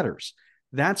those letters.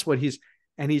 That's what he's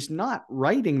not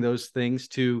writing those things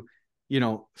to,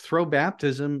 throw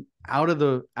baptism out of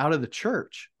the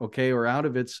church, okay, or out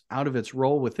of its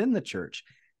role within the church.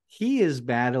 He is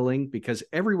battling, because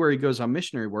everywhere he goes on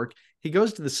missionary work, he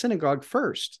goes to the synagogue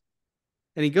first.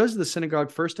 And he goes to the synagogue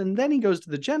first, and then he goes to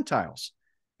the Gentiles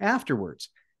afterwards.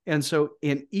 And so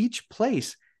in each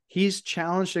place, he's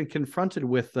challenged and confronted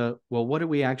with what do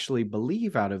we actually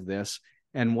believe out of this?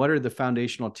 And what are the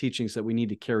foundational teachings that we need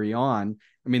to carry on?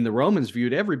 I mean, the Romans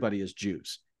viewed everybody as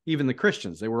Jews, even the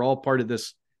Christians. They were all part of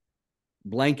this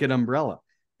blanket umbrella.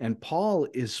 And Paul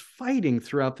is fighting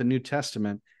throughout the New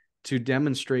Testament to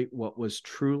demonstrate what was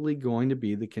truly going to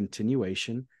be the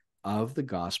continuation of the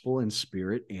gospel in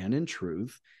spirit and in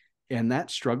truth. And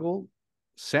that struggle,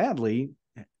 sadly,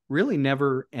 really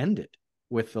never ended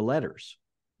with the letters.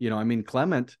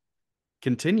 Clement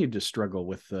continued to struggle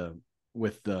with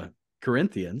the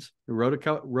Corinthians, who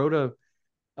wrote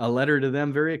a letter to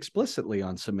them very explicitly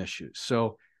on some issues.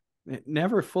 So it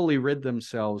never fully rid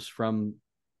themselves from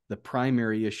the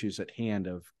primary issues at hand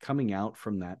of coming out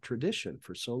from that tradition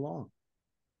for so long.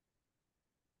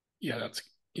 Yeah,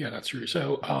 that's true.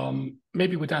 So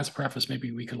maybe with that as a preface,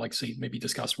 maybe we could maybe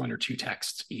discuss one or two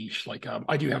texts each.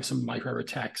 I do have some of my favorite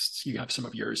texts. You have some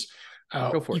of yours.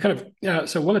 Go for it.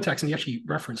 So one of the texts, and you actually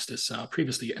referenced this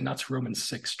previously, and that's Romans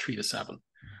 6:3-7.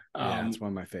 Yeah, it's one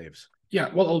of my faves. Yeah,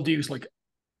 what I'll do is I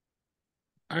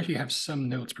actually have some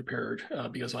notes prepared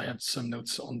because I had some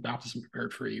notes on baptism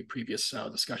prepared for a previous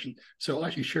discussion. So I'll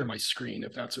actually share my screen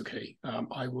if that's okay.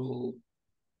 I will.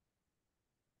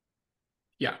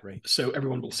 Yeah, right. So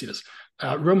everyone will see this.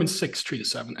 Romans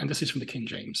 6:3-7, and this is from the King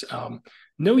James.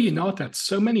 Know ye not that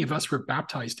so many of us were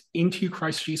baptized into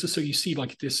Christ Jesus? So you see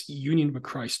this union with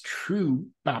Christ through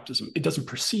baptism. It doesn't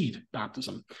precede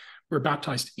baptism. We're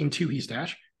baptized into his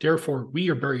death. Therefore, we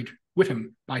are buried with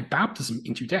him by baptism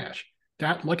into death.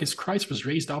 That, like as Christ was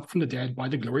raised up from the dead by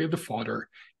the glory of the Father,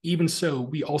 even so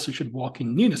we also should walk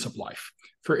in newness of life.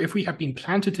 For if we have been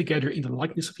planted together in the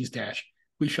likeness of his death,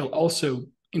 we shall also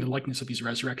in the likeness of his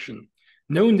resurrection,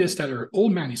 knowing this, that our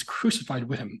old man is crucified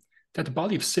with him, that the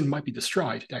body of sin might be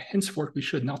destroyed, that henceforth we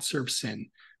should not serve sin,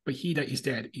 but he that is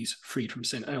dead is freed from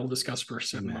sin. And I'll discuss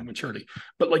verse 7 momentarily.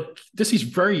 But this is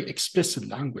very explicit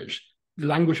language, the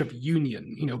language of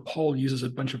union. Paul uses a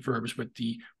bunch of verbs with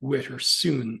the with or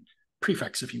soon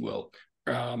prefix, if you will,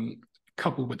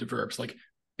 coupled with the verbs. Like,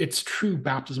 it's true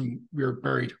baptism, we're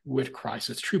buried with Christ.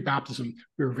 It's true baptism,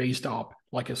 we're raised up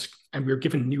like us, and we're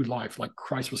given new life, like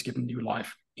Christ was given new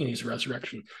life in his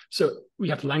resurrection. So we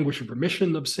have the language of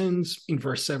remission of sins in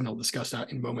verse 7. I'll discuss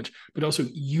that in a moment, but also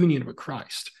union with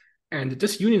Christ. And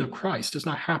this union of Christ does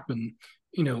not happen,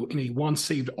 in a once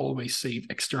saved, always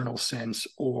saved external sense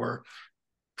or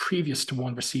previous to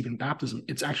one receiving baptism.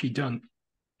 It's actually done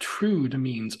through the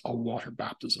means of water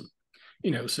baptism.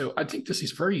 So I think this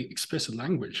is very explicit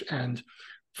language. And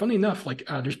funny enough,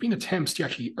 there's been attempts to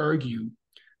actually argue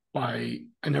by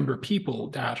a number of people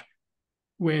that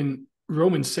when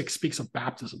Romans 6 speaks of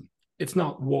baptism, it's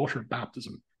not water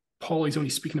baptism. Paul is only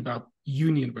speaking about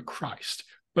union with Christ,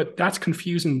 but that's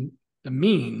confusing the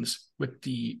means with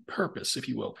the purpose, if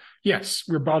you will. Yes,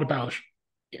 we're brought about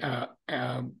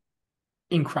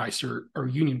in Christ, or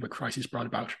union with Christ is brought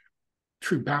about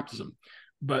through baptism,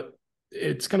 but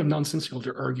it's kind of nonsensical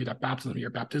to argue that baptism here,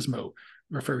 baptismo,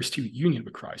 refers to union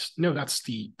with Christ. No, that's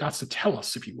the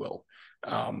telos, if you will.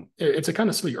 It's a kind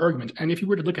of silly argument. And if you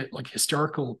were to look at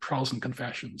historical Protestant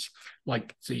confessions,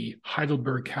 like the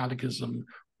Heidelberg Catechism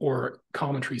or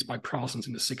commentaries by Protestants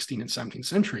in the 16th and 17th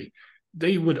century,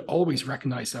 they would always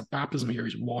recognize that baptism here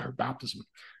is water baptism.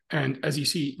 And as you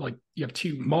see, you have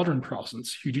two modern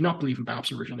Protestants who do not believe in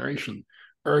baptism regeneration,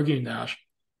 arguing that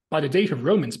by the date of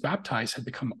Romans, baptized had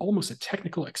become almost a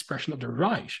technical expression of the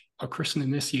rite of Christian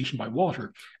initiation by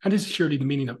water, and this is surely the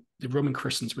meaning that the Roman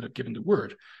Christians would have given the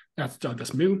word. That's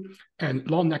Douglas Moo and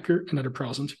Lonnecker, another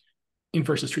Protestant. In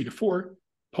verses 3 to 4,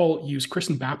 Paul used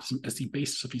Christian baptism as the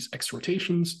basis of his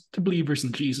exhortations to believers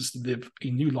in Jesus to live a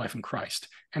new life in Christ,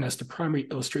 and as the primary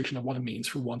illustration of what it means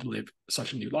for one to live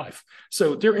such a new life.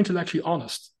 So they're intellectually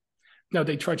honest. Now,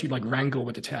 they try to wrangle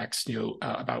with the text,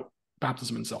 about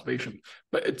baptism and salvation,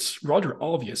 but it's rather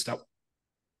obvious that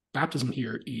baptism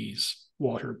here is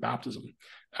water baptism.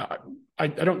 I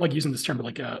don't like using this term,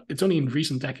 but it's only in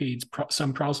recent decades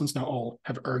some Protestants, now all,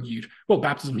 have argued, well,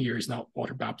 baptism here is not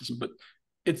water baptism, but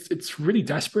it's really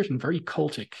desperate and very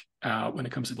cultic when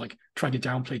it comes to trying to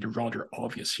downplay the rather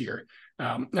obvious here.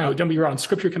 Now, don't be wrong,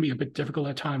 scripture can be a bit difficult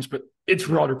at times, but it's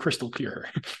rather crystal clear.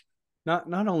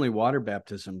 Not only water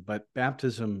baptism, but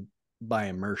baptism by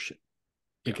immersion,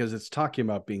 because it's talking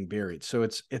about being buried. So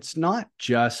it's not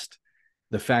just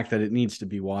the fact that it needs to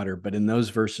be water, but in those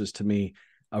verses, to me,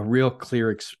 a real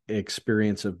clear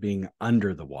experience of being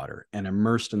under the water and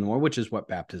immersed in the water, which is what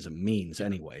baptism means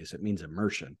anyways. It means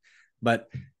immersion. But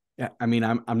I mean,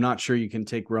 I'm not sure you can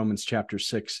take Romans chapter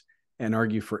 6 and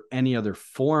argue for any other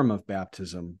form of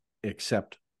baptism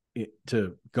except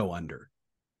to go under.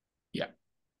 Yeah.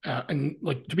 And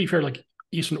to be fair,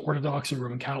 Eastern Orthodox and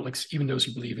Roman Catholics, even those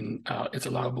who believe in it's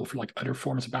allowable for other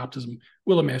forms of baptism,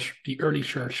 will admit the early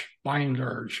church, by and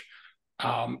large,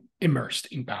 immersed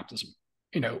in baptism.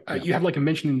 You have a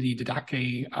mention in the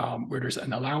Didache where there's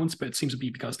an allowance, but it seems to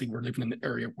be because they were living in an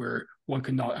area where one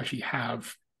could not actually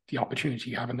have the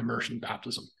opportunity to have an immersion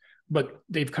baptism. But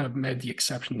they've kind of made the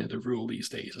exception to the rule these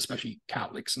days, especially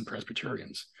Catholics and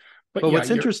Presbyterians. But what's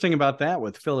interesting about that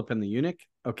with Philip and the eunuch,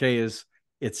 is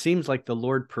it seems like the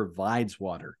Lord provides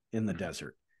water in the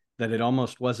desert, that it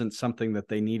almost wasn't something that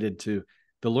they needed to.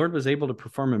 The Lord was able to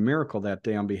perform a miracle that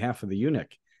day on behalf of the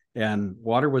eunuch, and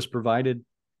water was provided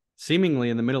seemingly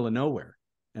in the middle of nowhere,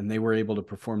 and they were able to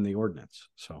perform the ordinance.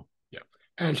 So, yeah.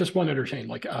 And just one other thing,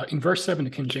 in verse 7,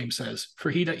 the King James says, "For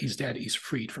he that is dead is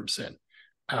freed from sin."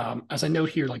 As I note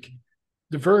here,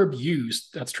 the verb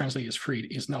used that's translated as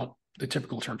freed is not the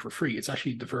typical term for free. It's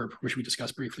actually the verb, which we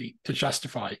discussed briefly, to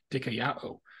justify,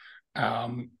 dikaiao.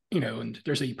 And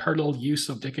there's a parallel use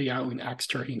of dikaiao in Acts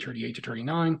 13, 38 to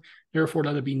 39. "Therefore,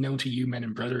 let it be known to you, men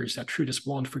and brothers, that through this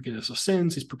one forgiveness of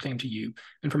sins is proclaimed to you,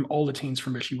 and from all the things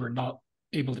from which you were not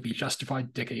able to be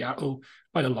justified, dikaiao,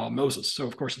 by the law of Moses." So,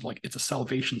 of course, it's a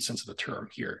salvation sense of the term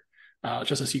here.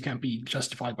 Just as you can't be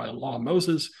justified by the law of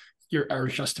Moses, you are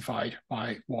justified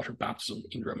by water baptism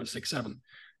in Romans 6:7.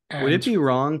 And would it be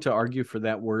wrong to argue for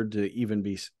that word to even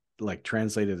be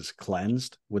translated as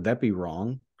cleansed? Would that be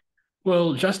wrong?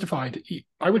 Well, justified,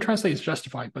 I would translate as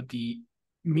justified, but the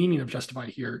meaning of justified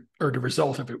here, or the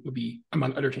result of it, would be,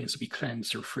 among other things, to be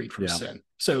cleansed or freed from sin.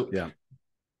 So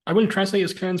I wouldn't translate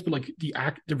as cleansed, but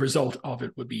the result of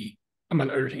it would be, among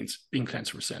other things, being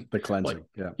cleansed from sin. The cleansing,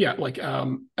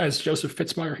 as Joseph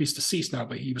Fitzmyer, he's deceased now,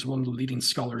 but he was one of the leading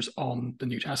scholars on the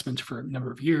New Testament for a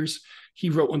number of years.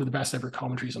 He wrote one of the best ever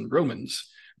commentaries on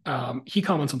Romans. He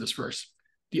comments on this verse.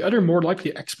 "The other more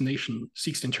likely explanation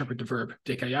seeks to interpret the verb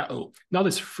dikaiao, not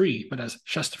as free, but as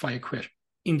justify, acquit,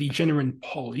 in the genuine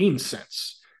Pauline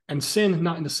sense, and sin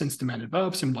not in the sense demanded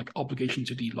above, some obligation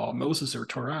to the law of Moses or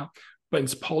Torah, but in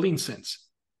its Pauline sense,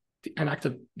 and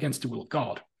acted against the will of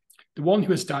God. The one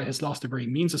who has died has lost the very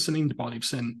means of sinning the body of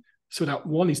sin, so that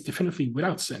one is definitively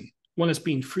without sin. One is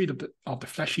being freed of the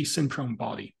fleshy, sin-prone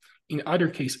body. In either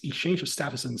case, a change of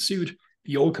status ensued.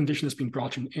 The old condition has been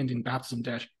brought to an end in baptism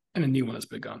death, and a new one has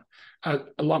begun. A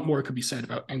lot more could be said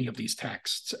about any of these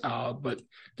texts, but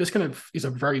this kind of is a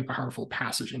very powerful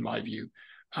passage in my view.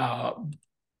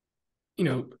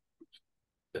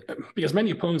 Because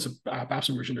many opponents of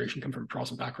baptism regeneration come from a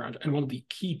Protestant background, and one of the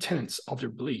key tenets of their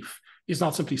belief is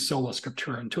not simply sola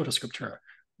scriptura and tota scriptura,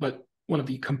 but one of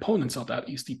the components of that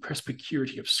is the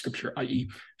perspicuity of Scripture, i.e.,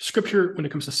 Scripture, when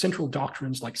it comes to central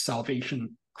doctrines like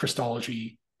salvation,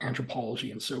 Christology,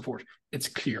 anthropology, and so forth, it's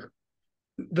clear.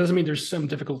 Doesn't mean there's some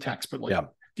difficult text, but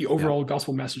the overall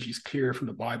gospel message is clear from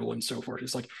the Bible and so forth.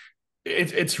 It's like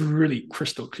it's really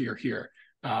crystal clear here.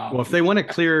 Well, if they want to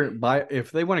clear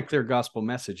gospel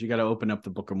message, you got to open up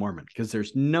the Book of Mormon, because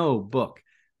there's no book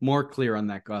more clear on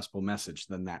that gospel message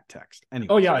than that text. Anyway.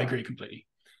 Oh yeah, I agree completely.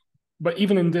 But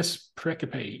even in this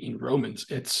pericope in Romans,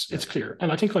 it's clear.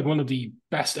 And I think like one of the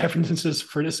best evidences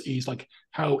for this is like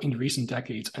how in recent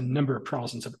decades, a number of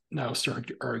Protestants have now started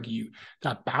to argue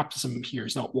that baptism here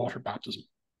is not water baptism.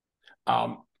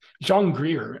 John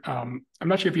Greer, I'm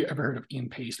not sure if you ever heard of Ian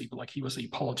Paisley, but like he was a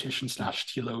politician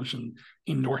 / theologian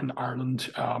in Northern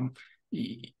Ireland. I'm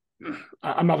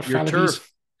not a fan of these.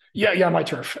 Yeah, my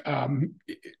turf.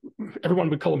 Everyone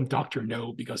would call him Dr.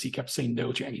 No because he kept saying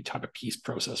no to any type of peace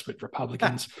process with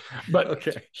Republicans. But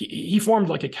he formed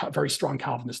like a very strong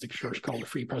Calvinistic church called the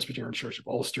Free Presbyterian Church of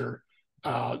Ulster,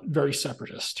 very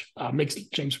separatist. Makes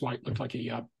James White look like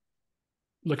an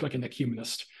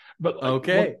ecumenist. But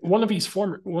one of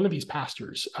these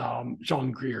pastors,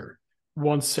 John Greer,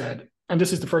 once said, and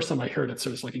this is the first time I heard it,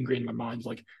 so it's like ingrained in my mind,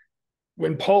 like,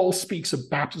 when Paul speaks of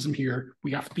baptism here,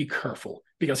 we have to be careful,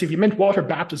 because if he meant water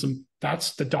baptism,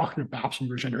 that's the doctrine of baptism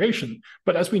regeneration.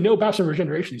 But as we know, baptism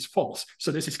regeneration is false.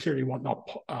 So this is clearly what not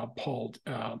Paul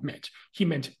meant. He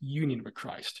meant union with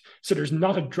Christ. So there's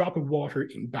not a drop of water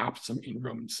in baptism in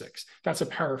Romans 6. That's a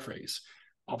paraphrase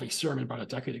of a sermon about a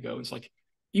decade ago. It's like,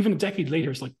 even a decade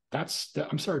later, it's like,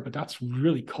 I'm sorry, but that's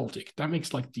really cultic. That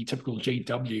makes like the typical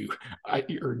JW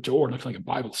or Dorr look like a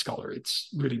Bible scholar. It's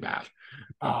really bad.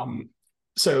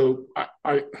 So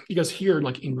because here,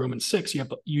 like in Romans 6, you have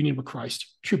the union with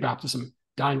Christ, true baptism,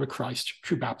 dying with Christ,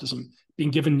 true baptism,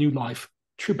 being given new life,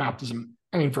 true baptism.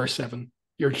 And in verse 7,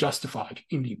 you're justified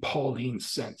in the Pauline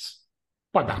sense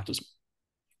by baptism.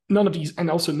 None of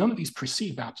these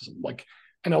precede baptism. Like,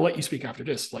 and I'll let you speak after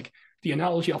this. Like, the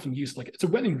analogy often used, like, it's a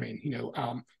wedding ring.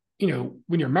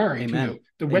 When you're married,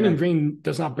 the wedding ring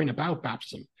does not bring about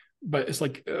baptism. But it's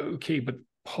like, okay, but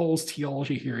Paul's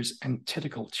theology here is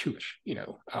antithetical to it.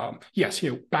 Yes,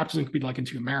 baptism could be likened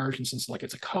to a marriage, and since like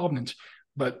it's a covenant,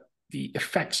 but the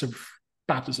effects of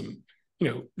baptism,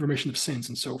 remission of sins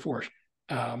and so forth,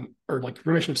 or like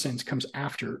remission of sins comes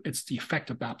after. It's the effect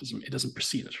of baptism. It doesn't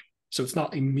precede it. So it's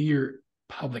not a mere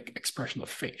public expression of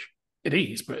faith. It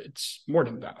is, but it's more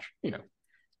than that,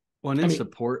 Well, and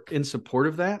in support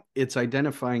of that, it's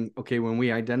identifying, when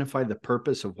we identify the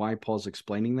purpose of why Paul's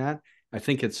explaining that, I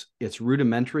think it's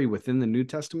rudimentary within the New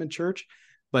Testament church,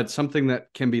 but something that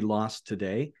can be lost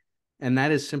today. And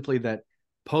that is simply that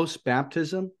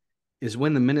post-baptism is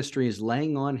when the ministry is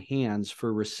laying on hands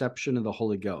for reception of the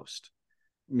Holy Ghost.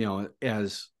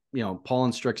 As Paul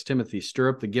instructs Timothy, stir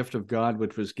up the gift of God,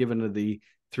 which was given to thee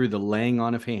through the laying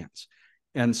on of hands.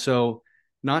 And so,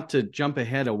 not to jump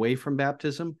ahead away from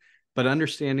baptism, but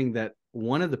understanding that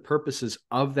one of the purposes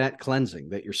of that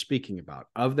cleansing that you're speaking about,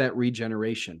 of that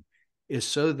regeneration, is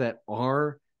so that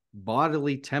our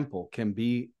bodily temple can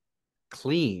be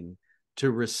clean to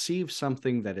receive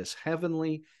something that is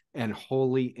heavenly and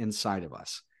holy inside of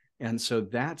us. And so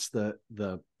that's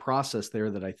the process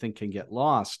there that I think can get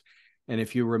lost. And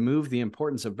if you remove the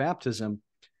importance of baptism,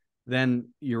 then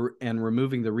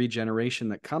removing the regeneration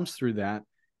that comes through that,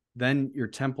 then your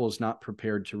temple is not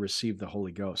prepared to receive the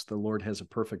Holy Ghost. The Lord has a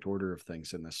perfect order of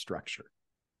things in this structure.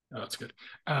 Oh, that's good.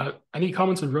 Any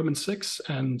comments on Romans 6?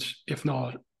 And if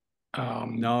not,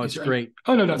 no, it's great.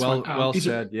 That's well, fine. Well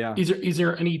said. Yeah. Is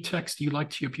there any text you'd like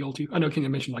to appeal to? I know Ken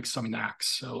mentioned like some in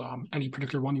Acts. So any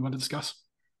particular one you want to discuss?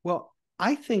 Well,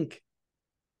 I think,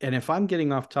 and if I'm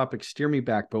getting off topic, steer me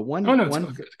back. But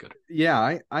it's good.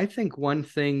 Yeah, I think one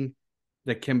thing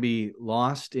that can be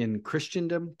lost in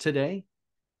Christendom today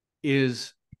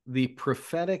is the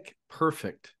prophetic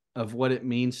perfect of what it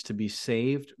means to be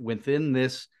saved within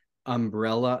this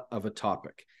umbrella of a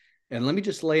topic. And let me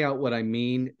just lay out what I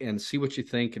mean and see what you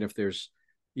think. And if there's,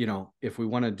 if we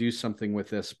want to do something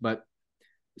with this, but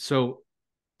so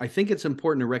I think it's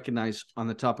important to recognize on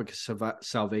the topic of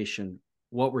salvation,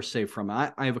 what we're saved from.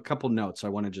 I have a couple notes I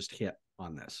want to just hit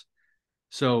on this.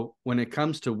 So when it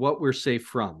comes to what we're saved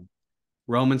from,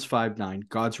 Romans 5:9,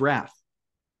 God's wrath.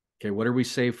 Okay, what are we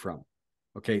saved from?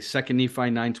 Okay, 2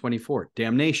 Nephi 9:24,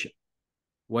 damnation.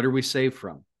 What are we saved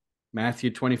from? Matthew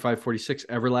 25:46,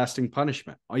 everlasting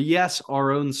punishment. Oh, yes,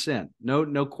 our own sin.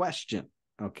 No question.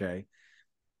 Okay.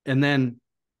 And then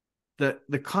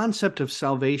the concept of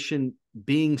salvation,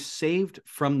 being saved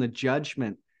from the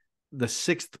judgment, the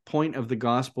sixth point of the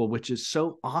gospel, which is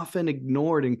so often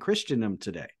ignored in Christendom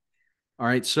today. All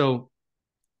right, so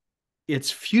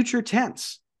it's future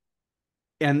tense.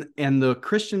 And the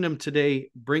Christendom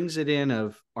today brings it in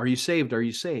of, are you saved? Are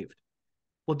you saved?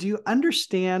 Well, do you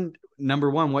understand, number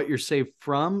one, what you're saved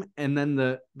from, and then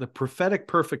the prophetic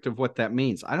perfect of what that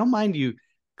means? I don't mind you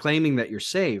claiming that you're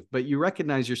saved, but you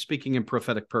recognize you're speaking in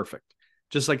prophetic perfect.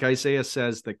 Just like Isaiah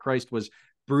says that Christ was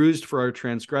bruised for our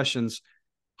transgressions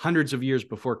hundreds of years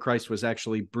before Christ was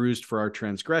actually bruised for our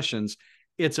transgressions,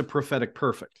 it's a prophetic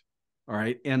perfect. All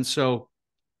right. And so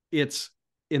it's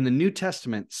in the New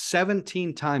Testament,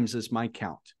 17 times is my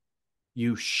count.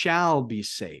 You shall be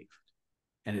saved.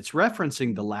 And it's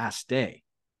referencing the last day.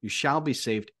 You shall be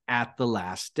saved at the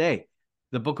last day.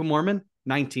 The Book of Mormon,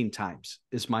 19 times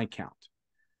is my count.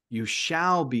 You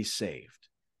shall be saved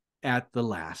at the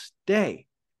last day.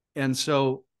 And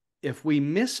so if we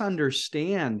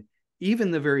misunderstand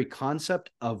even the very concept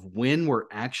of when we're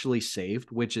actually saved,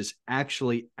 which is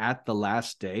actually at the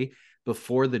last day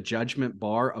before the judgment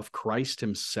bar of Christ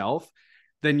himself,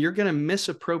 then you're going to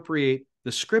misappropriate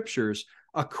the scriptures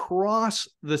across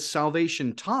the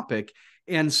salvation topic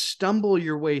and stumble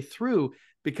your way through,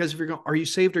 because if you're going, are you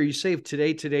saved? Are you saved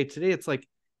today? It's like,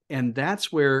 and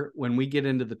that's where, when we get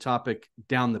into the topic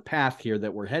down the path here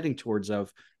that we're heading towards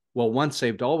of, well, once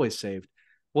saved, always saved.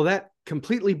 Well, that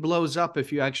completely blows up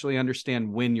if you actually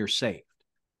understand when you're saved.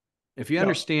 If you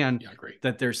understand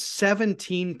that there's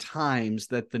 17 times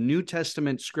that the New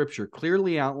Testament scripture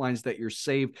clearly outlines that you're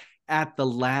saved at the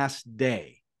last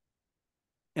day,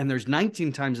 and there's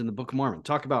 19 times in the Book of Mormon,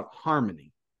 talk about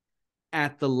harmony,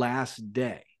 at the last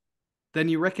day, then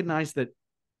you recognize that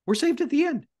we're saved at the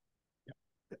end.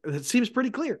 That seems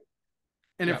pretty clear.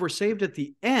 And if we're saved at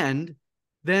the end,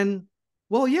 then,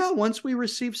 well, yeah, once we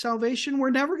receive salvation, we're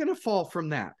never going to fall from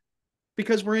that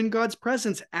because we're in God's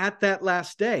presence at that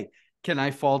last day. Can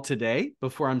I fall today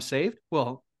before I'm saved?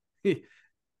 Well,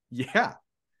 yeah, of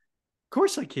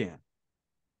course I can.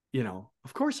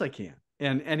 Of course I can.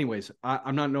 And anyways,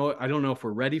 I don't know if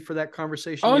we're ready for that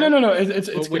conversation. Oh, yet. No. It's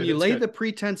when good. you it's lay good. the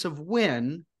pretense of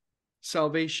when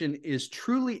salvation is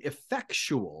truly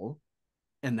effectual,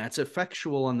 and that's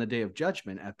effectual on the day of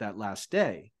judgment at that last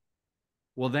day,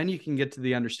 well, then you can get to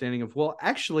the understanding of, well,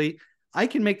 actually, I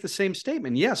can make the same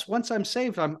statement. Yes, once I'm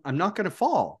saved, I'm not going to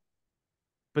fall.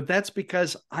 But that's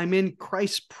because I'm in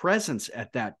Christ's presence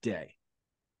at that day.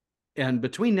 And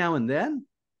between now and then,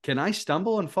 can I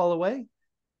stumble and fall away?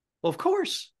 Well, of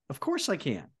course I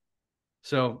can.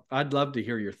 So I'd love to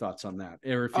hear your thoughts on that,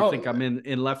 or if you think I'm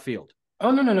in left field.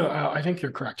 Oh, no. I think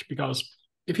you're correct, because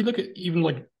if you look at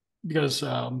even because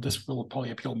this will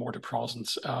probably appeal more to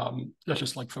Protestants, let's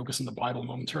just focus on the Bible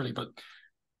momentarily. But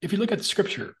if you look at the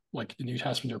scripture, like the New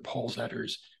Testament or Paul's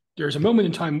letters, there's a moment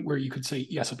in time where you could say,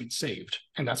 yes, I've been saved,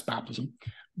 and that's baptism.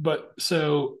 But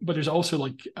there's also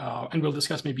and we'll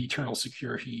discuss maybe eternal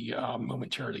security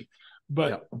momentarily.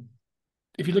 But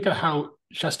if you look at how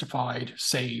justified,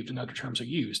 saved, and other terms are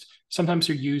used, sometimes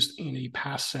they're used in a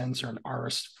past sense or an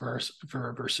aorist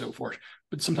verb or so forth,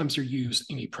 but sometimes they're used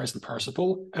in a present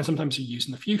participle, and sometimes they're used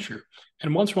in the future.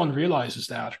 And once one realizes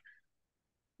that,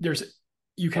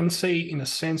 you can say, in a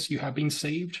sense, you have been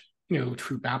saved,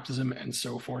 through baptism and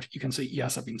so forth. You can say,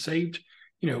 yes, I've been saved,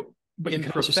 but in you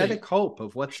can prophetic also say, hope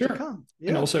of what's to come. Yeah.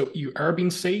 And also, you are being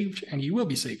saved and you will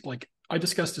be saved. I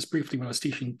discussed this briefly when I was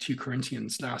teaching 2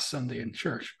 Corinthians last Sunday in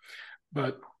church,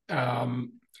 but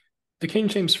the King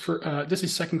James this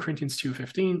is 2 Corinthians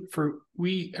 2:15. For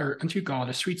we are unto God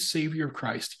a sweet Savior of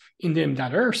Christ in them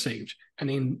that are saved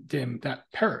and in them that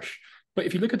perish. But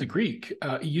if you look at the Greek,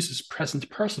 it uses present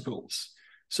participles.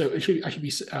 So it should actually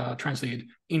be translated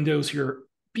in those who are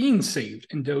being saved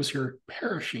and those who are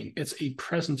perishing. It's a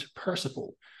present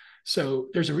participle. So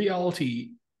there's a reality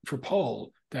for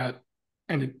Paul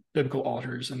and the biblical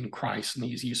authors and Christ and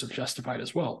his use of justified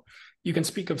as well. You can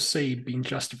speak of saved being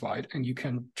justified, and you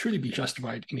can truly be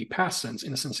justified in a past sense,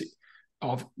 in a sense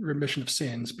of remission of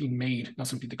sins, being made, not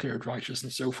simply declared righteous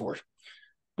and so forth.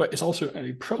 But it's also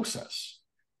a process.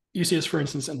 You see this, for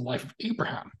instance, in the life of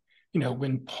Abraham.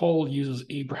 When Paul uses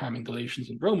Abraham in Galatians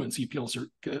and Romans, he appeals to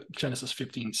Genesis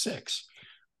 15:6.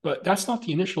 But that's not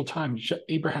the initial time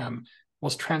Abraham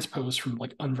was transposed from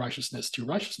like unrighteousness to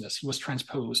righteousness. He was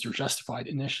transposed or justified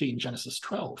initially in Genesis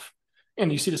 12.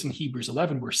 And you see this in Hebrews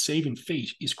 11, where saving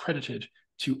faith is credited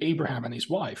to Abraham and his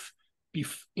wife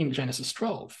in Genesis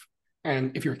 12.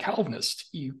 And if you're a Calvinist,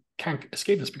 you can't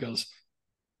escape this because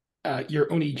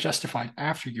you're only justified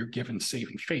after you're given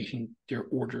saving faith in their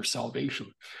order of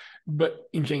salvation. But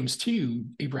in James 2,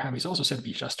 Abraham is also said to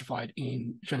be justified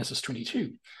in Genesis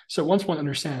 22. So once one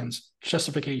understands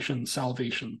justification,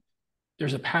 salvation,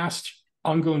 there's a past,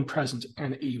 ongoing, present,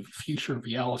 and a future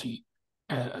reality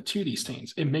to these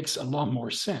things. It makes a lot more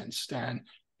sense than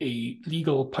a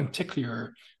legal,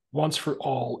 particular, once for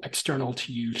all, external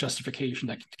to you justification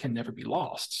that can never be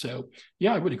lost. So,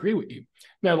 yeah, I would agree with you.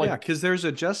 Now, like, yeah, because there's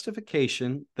a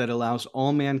justification that allows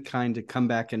all mankind to come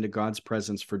back into God's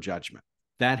presence for judgment.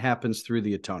 That happens through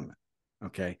the atonement.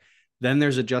 Okay. Then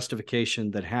there's a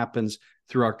justification that happens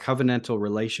through our covenantal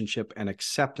relationship and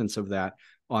acceptance of that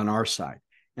on our side.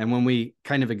 And when we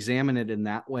kind of examine it in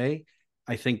that way,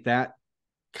 I think that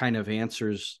kind of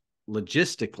answers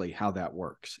logistically how that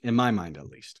works, in my mind, at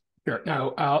least. Sure.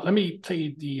 Now, let me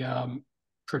play the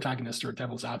protagonist or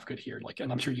devil's advocate here. Like,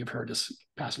 and I'm sure you've heard this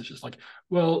passage is like,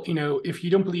 well, you know, if you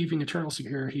don't believe in eternal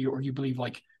security, or you believe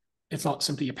like it's not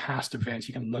simply a past event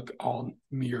you can look on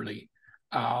merely,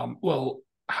 well,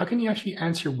 how can you actually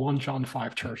answer 1 John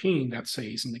 5:13 that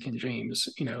says in the King James,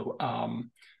 you know,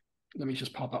 let me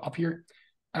just pop it up here.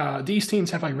 These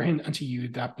things have I written unto you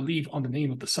that believe on the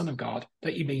name of the Son of God,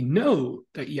 that you may know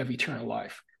that you have eternal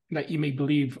life, and that you may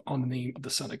believe on the name of the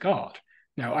Son of God.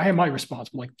 Now, I have my response,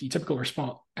 but like the typical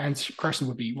response answer question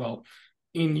would be, well,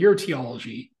 in your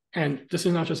theology, and this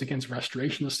is not just against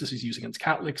restorationists, this is used against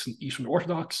Catholics and Eastern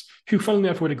Orthodox, who funnily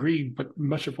enough would agree, but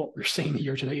much of what we're saying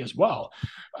here today as well.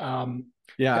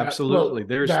 Yeah, absolutely.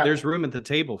 Well, there's room at the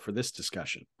table for this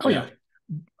discussion. Oh, yeah.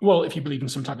 Well, if you believe in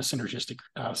some type of synergistic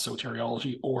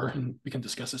soteriology, or, and we can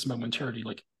discuss this momentarily,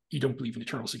 like you don't believe in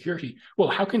eternal security, well,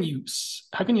 how can you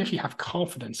actually have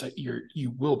confidence that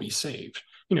you will be saved?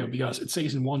 You know, because it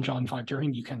says in 1 John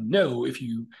 5:13, you can know if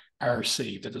you are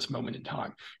saved at this moment in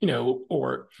time. You know,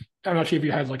 or I'm not sure if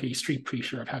you had like a street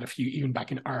preacher. I've had a few even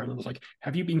back in Ireland. It was like,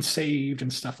 have you been saved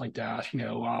and stuff like that? You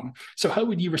know, so how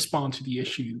would you respond to the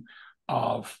issue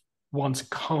of one's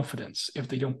confidence if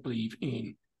they don't believe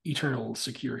in eternal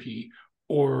security,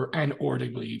 or they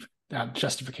believe that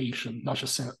justification, not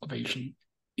just salvation,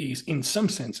 is in some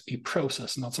sense a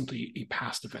process, not simply a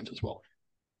past event as well?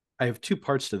 I have two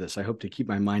parts to this. I hope to keep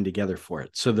my mind together for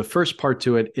it. So the first part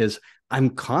to it is I'm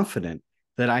confident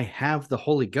that I have the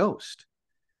Holy Ghost.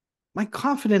 My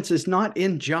confidence is not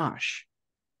in Josh.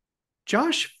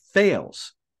 Josh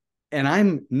fails, and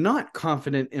I'm not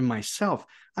confident in myself.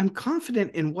 I'm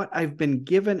confident in what I've been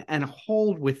given and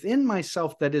hold within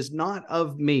myself that is not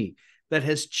of me, that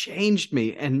has changed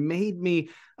me and made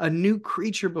me a new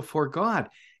creature before God.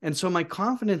 And so my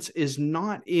confidence is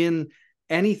not in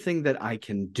anything that I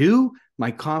can do.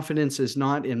 My confidence is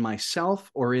not in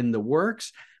myself or in the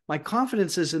works. My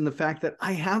confidence is in the fact that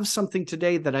I have something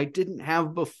today that I didn't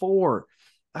have before.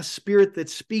 A spirit that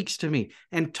speaks to me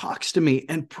and talks to me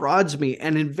and prods me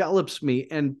and envelops me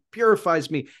and purifies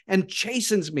me and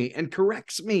chastens me and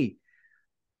corrects me.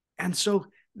 And so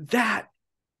that,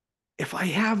 if I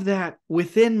have that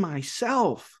within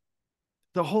myself,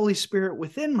 the Holy Spirit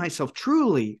within myself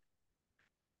truly,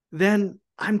 then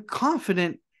I'm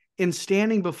confident in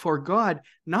standing before God,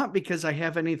 not because I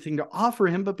have anything to offer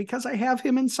him, but because I have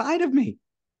him inside of me.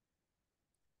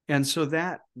 And so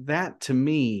that to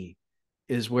me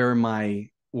is where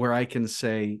I can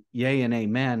say yay and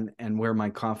amen, and where my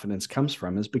confidence comes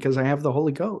from is because I have the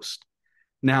Holy Ghost.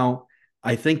 Now,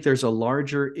 I think there's a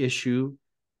larger issue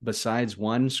besides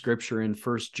one scripture in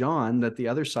 1 John that the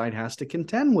other side has to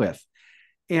contend with.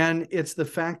 And it's the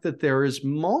fact that there is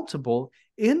multiple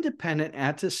independent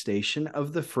attestation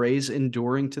of the phrase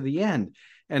enduring to the end.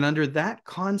 And under that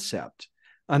concept,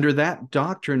 under that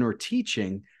doctrine or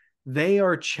teaching, they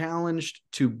are challenged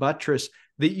to buttress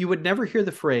that you would never hear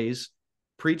the phrase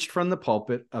preached from the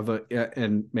pulpit of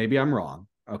and maybe I'm wrong.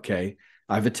 Okay.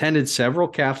 I've attended several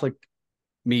Catholic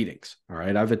meetings. All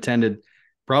right. I've attended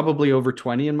probably over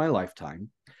 20 in my lifetime.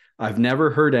 I've never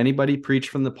heard anybody preach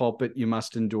from the pulpit, you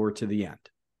must endure to the end.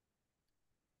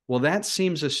 Well, that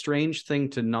seems a strange thing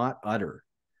to not utter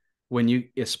when you,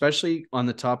 especially on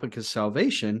the topic of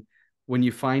salvation, when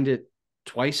you find it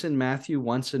twice in Matthew,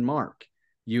 once in Mark.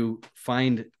 You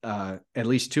find at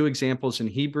least two examples in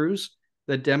Hebrews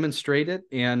that demonstrate it.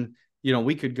 And, you know,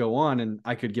 we could go on and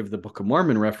I could give the Book of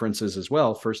Mormon references as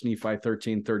well. 1 Nephi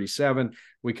 13:37.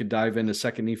 We could dive into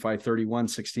 2 Nephi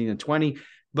 31:16 and 20.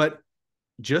 But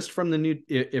just from the new,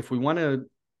 if we want to,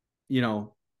 you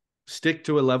know, stick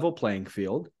to a level playing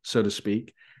field, so to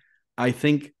speak. I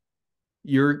think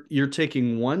you're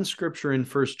taking one scripture in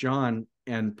 1 John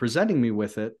and presenting me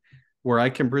with it, where I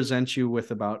can present you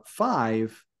with about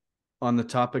 5 on the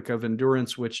topic of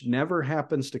endurance, which never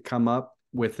happens to come up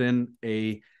within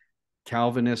a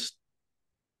Calvinist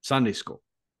Sunday school,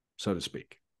 so to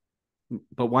speak.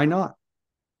 But why not?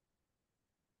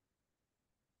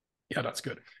 Yeah, that's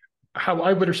good. How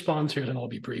I would respond to it, and I'll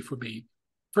be brief, would be,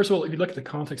 first of all, if you look at the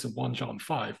context of 1 John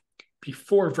 5,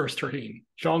 before verse 13,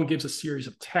 John gives a series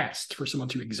of tests for someone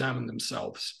to examine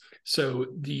themselves. So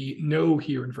the no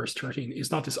here in verse 13 is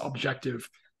not this objective,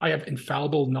 I have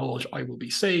infallible knowledge, I will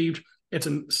be saved. It's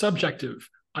a subjective,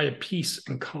 I have peace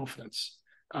and confidence.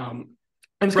 And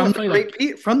it's from, kind of the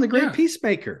funny, from the great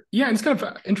peacemaker. Yeah, and it's kind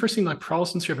of interesting, like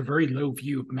Protestants who have a very low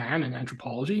view of man and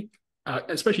anthropology,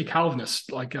 especially Calvinists,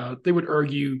 like they would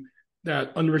argue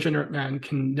that unregenerate man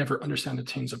can never understand the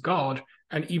things of God.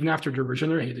 And even after they're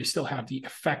regenerated, they still have the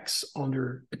effects on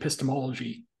their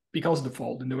epistemology because of the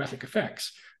fall, the noetic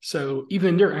effects. So even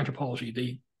in their anthropology,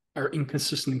 they are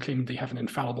inconsistent in claiming they have an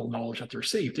infallible knowledge that they're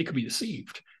saved. They could be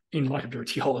deceived in light of their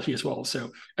theology as well.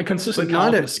 So a consistent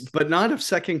but not of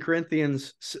 2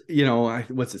 Corinthians,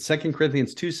 what's it, 2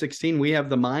 Corinthians 2:16, we have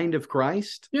the mind of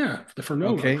Christ. Yeah, the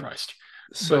phenomenon of Christ.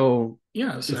 So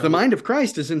if the mind of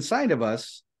Christ is inside of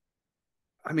us,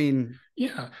 I mean,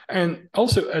 yeah, and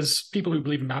also as people who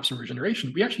believe in baptism and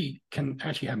regeneration, we can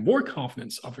have more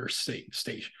confidence of their state,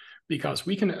 because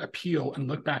we can appeal and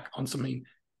look back on something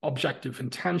objective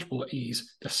and tangible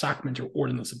as the sacrament or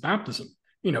ordinance of baptism.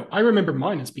 I remember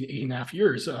mine. It's been 8.5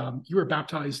 years. You were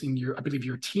baptized in I believe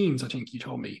your teens, I think you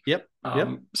told me. Yep.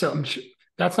 So I'm sure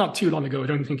that's not too long ago. I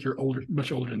don't think you're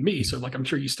much older than me. So I'm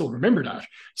sure you still remember that.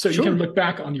 So you can look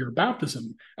back on your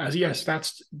baptism as, yes,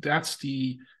 that's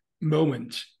the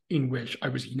moment in which I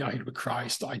was united with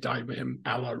Christ. I died with him,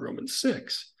 a la Romans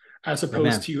 6, as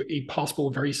opposed to a possible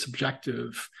very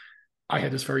subjective, I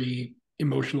had this very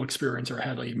emotional experience, or I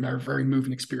had a very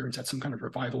moving experience at some kind of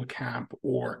revival camp,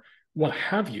 or what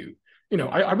have you.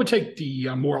 I would take the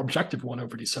more objective one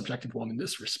over the subjective one in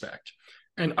this respect.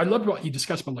 And I love what you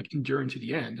discussed about enduring to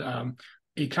the end.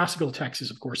 A classical text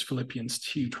is, of course, Philippians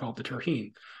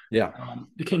 2:12-13. Yeah.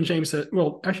 The King James said,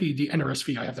 well, actually the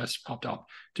NRSV, I have that popped up.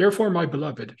 Therefore, my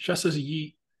beloved, just as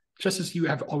you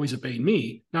have always obeyed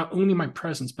me, not only in my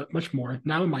presence, but much more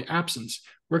now in my absence,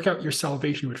 work out your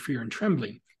salvation with fear and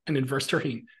trembling. And in verse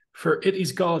 13, for it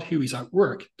is God who is at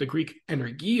work, the Greek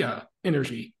energia,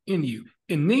 energy, in you,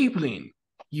 enabling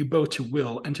you both to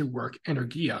will and to work,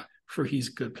 energia, for his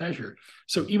good pleasure.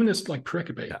 So even this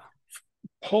pericope,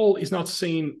 Paul is not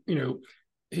saying,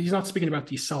 he's not speaking about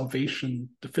the salvation,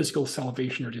 the physical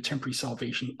salvation or the temporary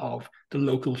salvation of the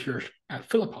local church at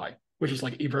Philippi, which is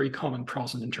a very common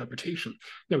Protestant interpretation.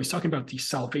 No, he's talking about the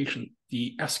salvation,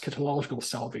 the eschatological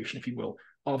salvation, if you will,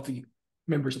 of the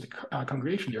members of the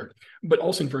congregation there. But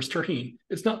also in verse 13,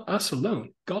 it's not us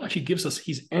alone. God actually gives us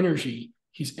his energy,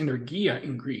 his energia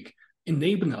in Greek,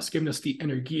 enabling us, giving us the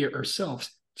energia ourselves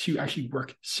to actually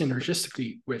work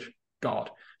synergistically with God.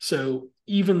 So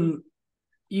even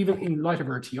in light of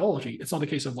our theology, it's not a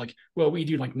case of we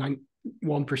do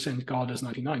 1%, God does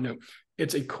 99. No,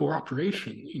 it's a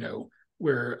cooperation,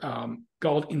 where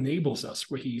God enables us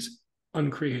with his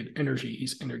uncreated energy,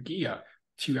 his energia,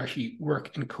 to actually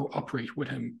work and cooperate with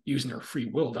him using our free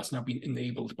will that's now been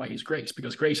enabled by his grace.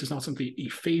 Because grace is not simply a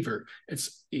favor,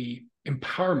 it's a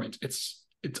empowerment, it's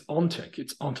ontic,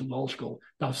 it's ontological,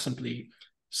 not simply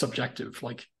subjective,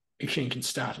 like a change in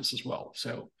status as well.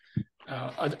 So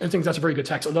I think that's a very good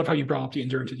text. I love how you brought up the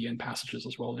enduring to the end passages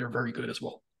as well. They're very good as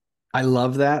well. I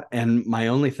love that. And my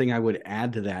only thing I would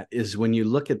add to that is when you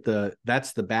look at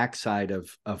that's the backside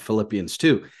of Philippians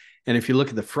 2. And if you look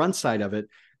at the front side of it,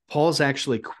 Paul's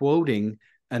actually quoting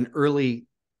an early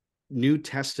New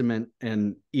Testament,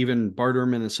 and even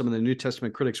Barterman and some of the New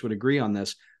Testament critics would agree on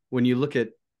this. When you look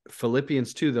at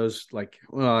Philippians 2, those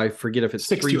I forget if it's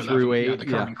 3 through 8, the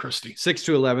Carmen Christie, 6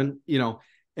 to 11,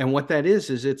 and what that is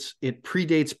it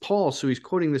predates Paul. So he's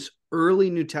quoting this early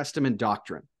New Testament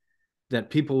doctrine that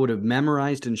people would have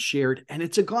memorized and shared. And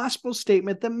it's a gospel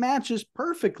statement that matches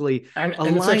perfectly and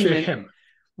it's actually a hymn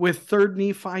with 3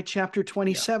 Nephi chapter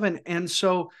 27. Yeah. And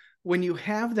so when you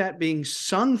have that being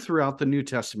sung throughout the New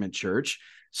Testament church,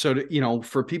 so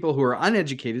for people who are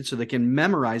uneducated, so they can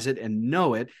memorize it and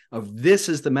know it, of this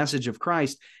is the message of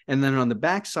Christ. And then on the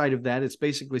backside of that, it's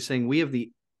basically saying we have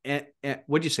the,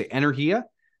 what do you say, energia?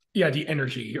 Yeah, the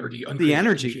energy, or the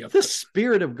energy, the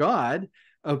Spirit of God,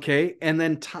 Okay. And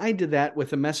then tied to that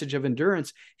with a message of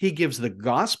endurance, he gives the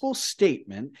gospel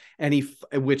statement, and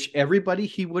which everybody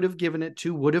he would have given it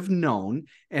to would have known.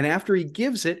 And after he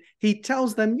gives it, he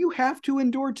tells them, you have to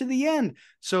endure to the end.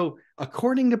 So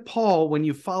according to Paul, when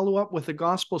you follow up with a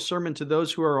gospel sermon to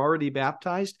those who are already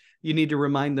baptized, you need to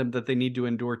remind them that they need to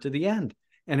endure to the end.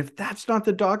 And if that's not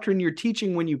the doctrine you're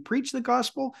teaching when you preach the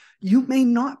gospel, you may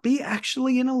not be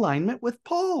actually in alignment with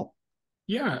Paul.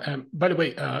 Yeah. By the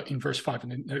way, in verse 5,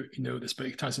 and you know this, but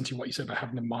it ties into what you said about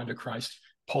having the mind of Christ.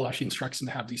 Paul actually instructs them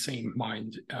to have the same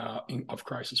mind of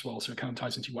Christ as well. So it kind of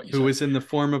ties into what you said. Who was in the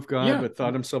form of God, but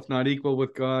thought himself not equal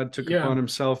with God, took upon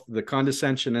himself the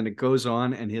condescension, and it goes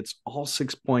on and hits all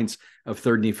 6 points of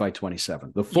 3 Nephi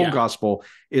 27. The full gospel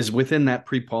is within that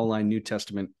pre-Pauline New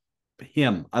Testament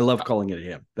hymn. I love calling it a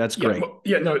hymn. That's great.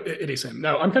 No, it is him.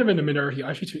 Now, I'm kind of in the minority. I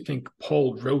actually think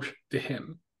Paul wrote the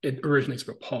hymn. It originates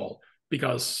with Paul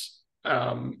because,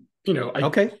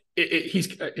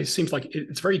 it seems like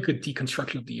it's very good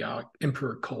deconstruction of the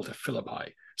emperor cult of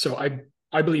Philippi. So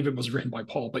I believe it was written by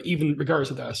Paul. But even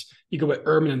regardless of this, you go with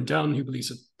Ehrman and Dunn, who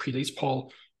believes it predates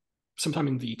Paul sometime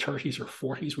in the 30s or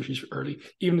 40s, which is early.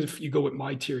 Even if you go with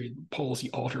my theory, Paul's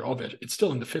the author of it, it's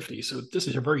still in the 50s. So this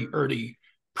is a very early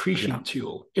preaching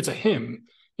tool. It's a hymn,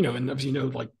 and as you know,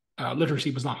 like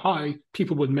literacy was not high.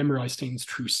 People would memorize things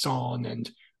through song and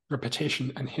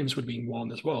repetition, and hymns would be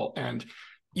one as well. And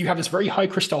you have this very high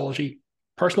Christology,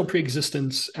 personal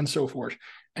pre-existence, and so forth.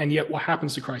 And yet what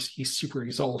happens to Christ? He's super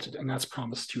exalted, and that's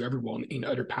promised to everyone in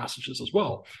other passages as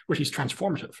well, where he's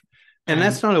transformative. And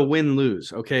that's not a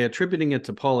win-lose, okay? Attributing it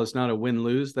to Paul is not a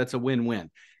win-lose. That's a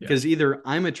win-win. Because either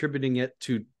I'm attributing it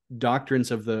to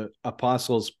doctrines of the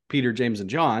apostles, Peter, James, and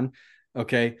John,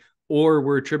 okay? Or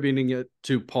we're attributing it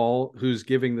to Paul, who's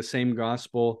giving the same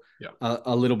gospel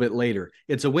a little bit later.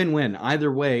 It's a win-win.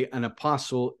 Either way, an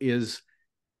apostle is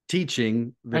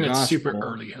teaching the gospel. And it's super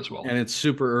early as well. And it's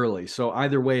super early. So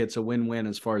either way, it's a win-win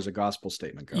as far as a gospel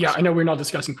statement goes. Yeah, I know we're not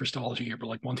discussing Christology here, but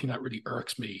like one thing that really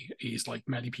irks me is like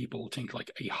many people think like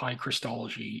a high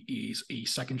Christology is a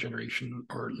second generation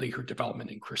or later development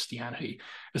in Christianity.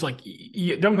 It's like,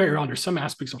 don't get me wrong, there's some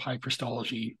aspects of high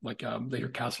Christology, like later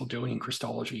Chalcedonian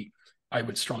Christology, I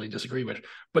would strongly disagree with.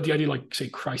 But the idea, like, say,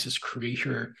 Christ is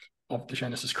creator of the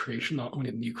Genesis creation, not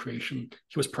only the new creation,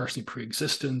 he was personally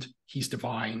pre-existent, he's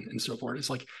divine, and so forth. It's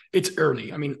like, it's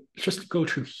early. I mean, just go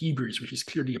through Hebrews, which is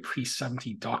clearly a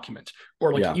pre-70 document,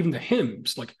 or like even the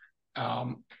hymns, like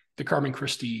the Carmen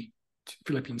Christi,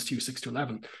 Philippians 2,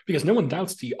 6-11, because no one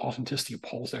doubts the authenticity of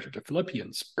Paul's letter to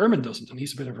Philippians. Ehrman doesn't, and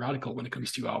he's a bit of a radical when it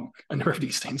comes to a number of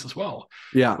these things as well.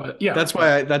 But that's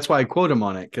why I quote him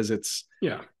on it, because it's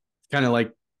kind of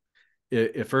like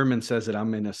if Ehrman says it,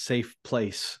 I'm in a safe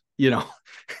place. Not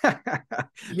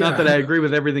that I agree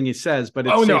with everything he says, but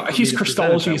it's his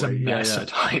Christology is a mess at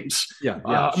times.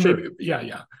 But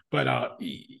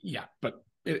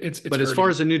it's but as far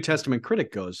as a New Testament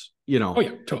critic goes,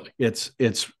 totally,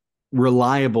 it's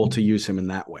reliable to use him in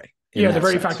that way. The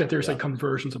very fact that there's like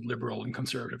conversions of liberal and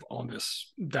conservative on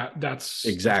this, that's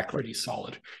exactly pretty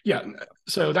solid.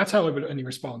 So that's how I would only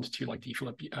respond to like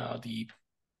the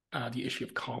issue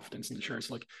of confidence and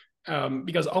assurance, like.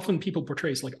 Because often people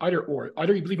portray like either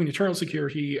you believe in eternal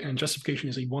security and justification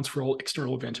is a once for all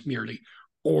external event merely,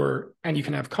 and you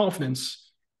can have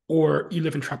confidence, or you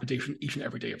live in trepidation each and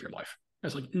every day of your life.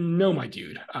 It's like, no, my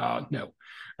dude, no.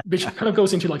 Which kind of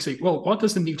goes into like, say, well, what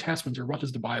does the New Testament or what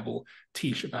does the Bible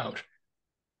teach about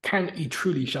can a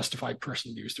truly justified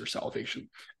person lose their salvation?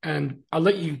 And I'll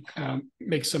let you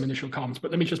make some initial comments, but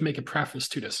let me just make a preface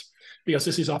to this, because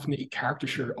this is often a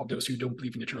caricature of those who don't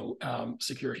believe in eternal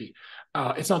security.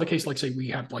 It's not the case, like, say, we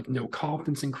have like no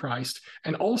confidence in Christ.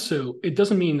 And also, it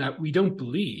doesn't mean that we don't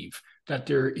believe that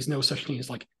there is no such thing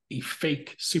as like a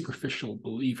fake superficial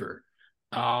believer.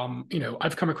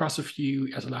 I've come across a few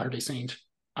as a Latter-day Saint.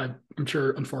 I'm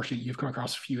sure, unfortunately, you've come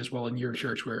across a few as well in your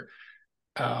church where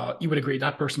you would agree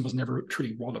that person was never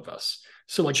truly one of us.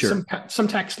 So like some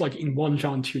texts like in 1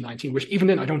 John 2:19, which even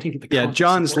then I don't think that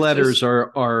John's letters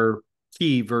are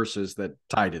key verses that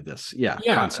tie to this.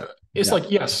 Concept. It's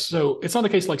like, yes. So it's not the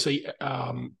case like, say,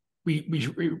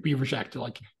 we reject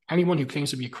like anyone who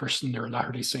claims to be a Christian or a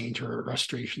Latter-day Saint or a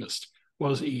Restorationist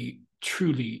was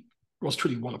truly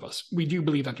one of us. We do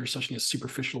believe that there's such thing as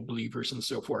superficial believers and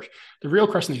so forth. The real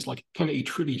question is like, can a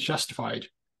truly justified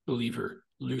believer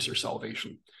lose their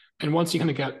salvation? And once you kind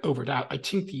of get over that, I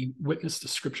think the witness to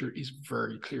Scripture is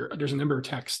very clear. There's a number of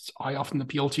texts I often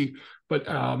appeal to, but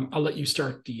I'll let you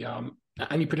start the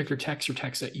any particular text or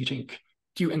texts that you think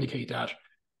do indicate that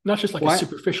not just like a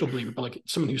superficial believer, but like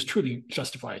someone who's truly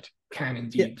justified can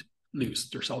indeed lose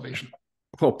their salvation.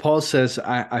 Well, Paul says,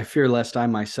 I fear lest I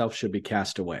myself should be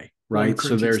cast away, 1 right? So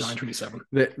Corinthians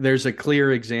 9:27. there's a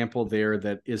clear example there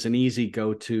that is an easy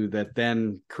go-to that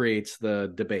then creates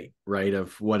the debate, right?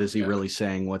 Of what is he really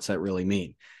saying? What's that really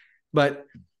mean? But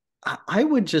I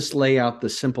would just lay out the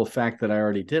simple fact that I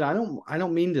already did. I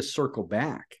don't mean to circle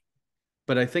back,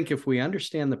 but I think if we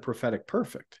understand the prophetic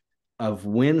perfect of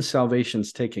when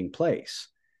salvation's taking place,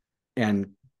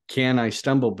 and can I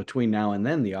stumble between now and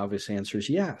then? The obvious answer is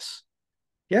yes.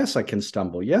 Yes, I can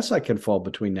stumble. Yes, I can fall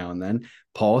between now and then.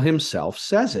 Paul himself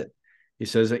says it. He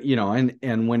says,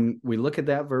 and when we look at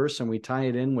that verse and we tie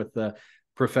it in with the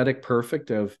prophetic perfect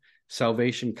of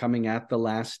salvation coming at the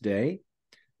last day,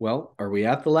 well, are we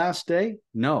at the last day?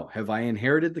 No. Have I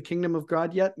inherited the kingdom of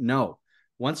God yet? No.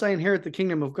 Once I inherit the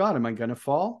kingdom of God, am I going to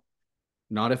fall?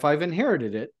 Not if I've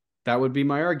inherited it. That would be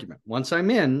my argument. Once I'm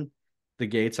in the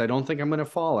gates, I don't think I'm going to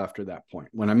fall after that point.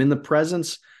 When I'm in the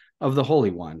presence of the Holy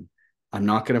One, I'm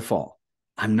not going to fall.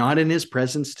 I'm not in his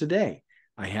presence today.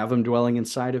 I have him dwelling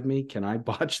inside of me. Can I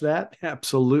botch that?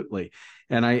 Absolutely.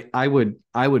 And I would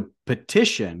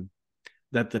petition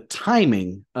that the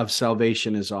timing of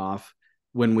salvation is off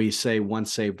when we say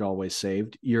once saved, always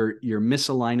saved. You're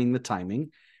misaligning the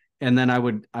timing. And then I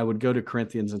would go to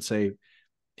Corinthians and say,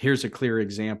 here's a clear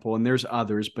example, and there's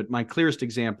others, but my clearest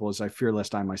example is I fear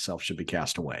lest I myself should be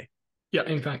cast away. Yeah,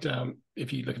 in fact,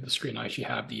 if you look at the screen, I actually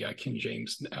have the King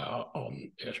James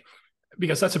on it,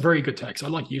 because that's a very good text. I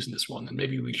like using this one, and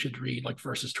maybe we should read like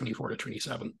verses 24 to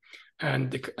 27.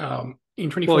 And in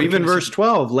 24, well, even verse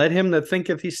 12, let him that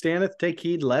thinketh he standeth take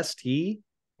heed lest he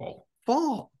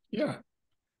fall. Yeah.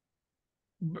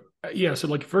 Yeah, so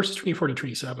like verses 24 to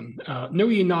 27, know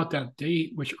ye not that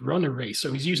they which run a race,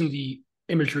 so he's using the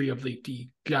imagery of the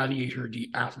gladiator, the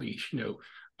athlete,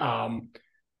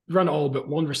 run all but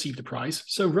one receive the prize,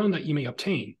 so run that ye may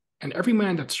obtain. And every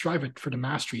man that striveth for the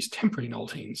mastery is temperate in all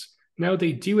things. Now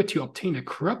they do it to obtain a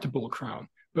corruptible crown,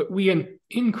 but we an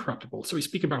incorruptible. So we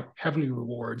speak about heavenly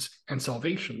rewards and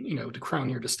salvation, the crown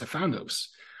here to Stephanos.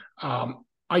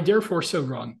 I therefore so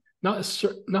run, not as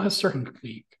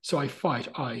certainly, so I fight,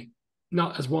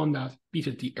 not as one that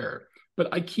beateth the air,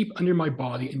 but I keep under my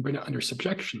body and bring it under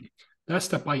subjection,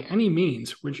 lest that by any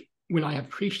means, which when I have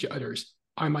preached to others,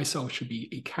 I myself should be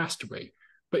a castaway.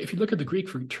 But if you look at the Greek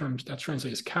term that's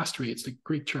translated as castaway, it's the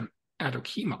Greek term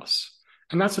adokimos.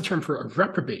 And that's the term for a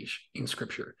reprobate in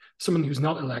Scripture, someone who's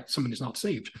not elect, someone who's not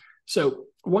saved. So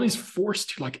one is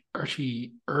forced to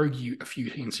actually argue a few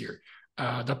things here.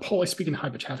 That Paul is speaking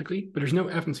hypothetically, but there's no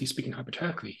evidence he's speaking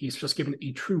hypothetically. He's just given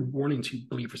a true warning to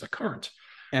believers that current.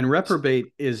 And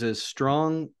reprobate is as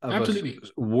strong of a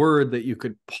word that you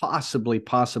could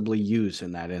possibly use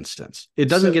in that instance. It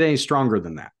doesn't get any stronger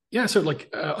than that. Yeah, so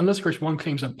unless of course one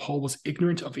claims that Paul was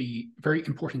ignorant of a very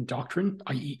important doctrine,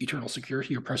 i.e. eternal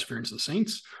security or perseverance of the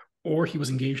saints, or he was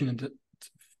engaging in the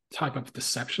type of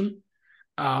deception,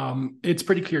 it's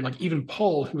pretty clear, like even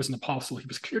Paul, who was an apostle, he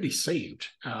was clearly saved,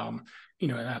 at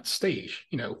that stage.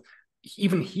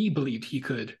 Even he believed he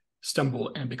could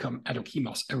stumble and become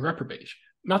adokimos, a reprobate.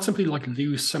 Not simply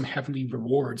lose some heavenly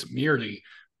rewards merely,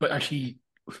 but actually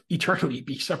eternally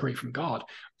be separated from God.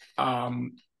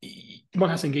 One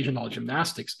has to engage in all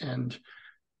gymnastics, and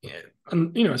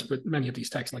as with many of these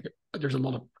texts, there's a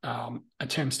lot of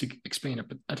attempts to explain it,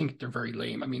 but I think they're very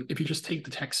lame. I mean, if you just take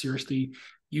the text seriously,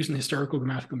 using historical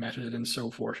grammatical method and so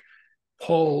forth,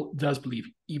 Paul does believe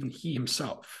even he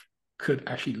himself could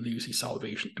actually lose his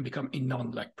salvation and become a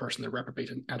non-elect person, a reprobate,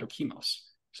 and adokimos.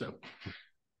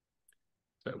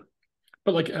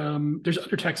 But there's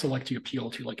other texts I like to appeal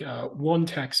to. One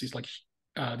text is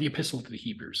the Epistle to the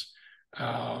Hebrews.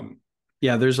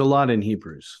 There's a lot in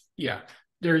Hebrews. Yeah,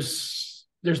 there's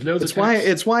loads of texts.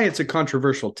 It's why it's a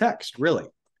controversial text, really.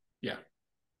 Yeah.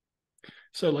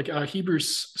 So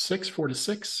Hebrews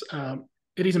 6:4-6,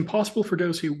 it is impossible for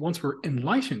those who once were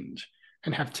enlightened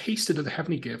and have tasted of the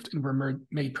heavenly gift and were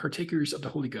made partakers of the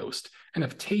Holy Ghost and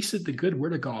have tasted the good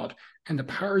word of God and the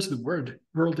powers of the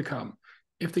world to come,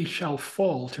 if they shall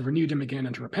fall, to renew them again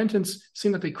unto repentance,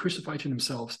 seeing that they crucify to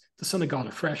themselves the Son of God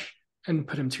afresh and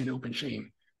put him to an open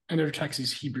shame. Another text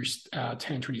is Hebrews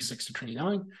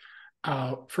 10:26-29.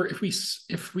 For if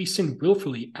we sin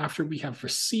willfully after we have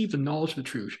received the knowledge of the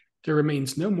truth, there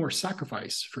remains no more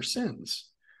sacrifice for sins,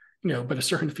 but a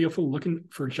certain fearful looking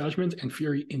for judgment and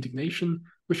fury indignation,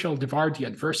 which shall devour the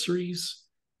adversaries.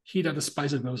 He that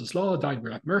despiseth Moses' law died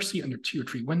without mercy under 2 or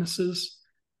 3 witnesses.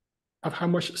 Of how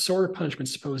much sore punishment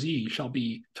suppose ye shall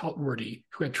be taught worthy,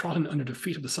 who had trodden under the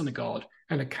feet of the Son of God,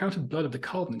 and had counted blood of the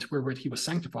covenant wherewith he was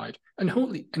sanctified, and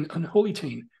unholy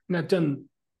ta'en, and had done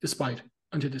despite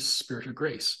unto this spirit of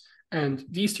grace. And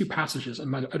these 2 passages, and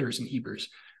among others in Hebrews,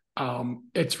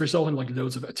 It's resulting like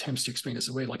loads of attempts to explain this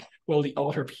away. Like, well, the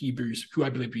author of Hebrews, who I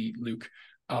believe to be Luke,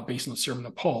 based on the sermon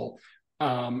of Paul,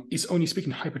 is only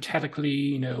speaking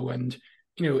hypothetically, and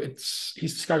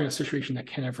he's describing a situation that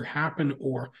can never happen,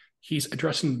 or he's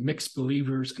addressing mixed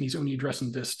believers, and he's only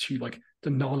addressing this to like the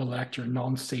non-elect or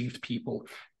non-saved people.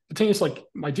 The thing is, like,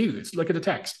 my dudes, look at the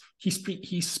text.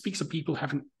 He speaks of people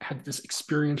having had this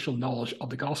experiential knowledge of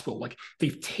the gospel. Like,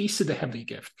 they've tasted the heavenly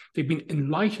gift. They've been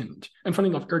enlightened. And funny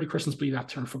enough, early Christians believe that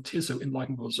term photizo,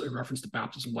 enlightened, was a reference to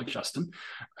baptism, like Justin.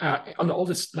 And all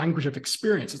this language of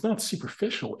experience, it's not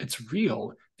superficial. It's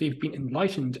real. They've been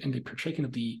enlightened and they've partaken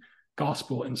of the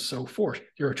gospel and so forth.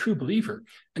 You're a true believer.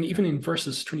 And even in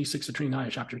verses 26 to 29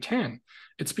 of chapter 10,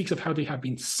 it speaks of how they have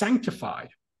been sanctified.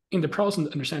 In the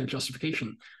Protestant understanding of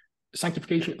justification,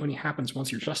 sanctification only happens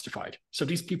once you're justified. So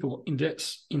these people in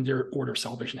their order of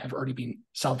salvation have already been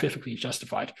salvifically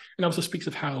justified. And also speaks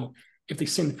of how if they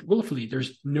sin willfully,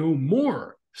 there's no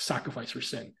more sacrifice for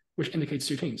sin, which indicates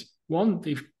two things. One,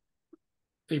 they've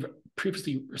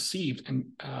previously received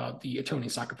the atoning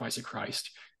sacrifice of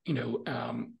Christ, and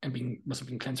must have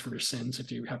been cleansed for their sins if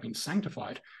they have been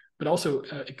sanctified. But also,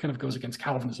 it kind of goes against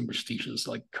Calvinism, which teaches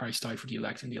like Christ died for the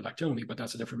elect and the elect only, but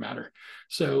that's a different matter.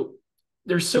 So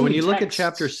there's so when you texts. Look at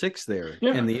chapter 6 there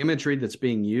and the imagery that's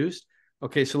being used.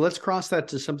 Okay, so let's cross that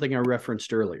to something I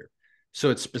referenced earlier.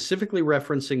 So it's specifically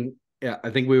referencing,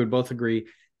 I think we would both agree,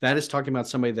 that is talking about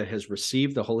somebody that has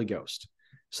received the Holy Ghost.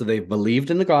 So they've believed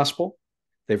in the gospel,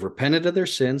 they've repented of their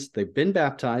sins, they've been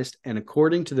baptized, and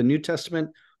according to the New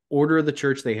Testament order of the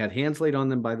church, they had hands laid on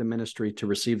them by the ministry to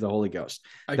receive the Holy Ghost.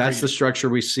 That's the structure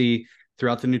we see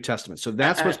throughout the New Testament. So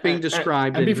that's what's being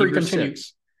described in Hebrews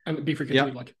 6. And before you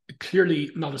continue, like, clearly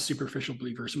not a superficial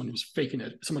believer, someone who was faking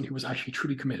it, someone who was actually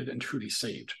truly committed and truly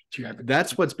saved to everything.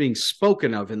 That's what's being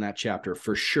spoken of in that chapter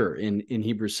for sure in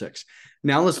Hebrews 6.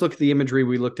 Now let's look at the imagery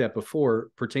we looked at before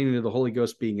pertaining to the Holy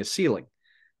Ghost being a sealing.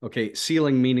 Okay,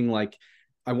 sealing meaning like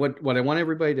what I want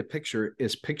everybody to picture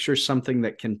is something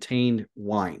that contained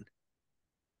wine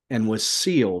and was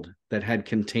sealed that had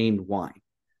contained wine.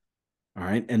 All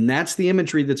right, and that's the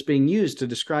imagery that's being used to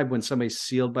describe when somebody's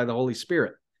sealed by the Holy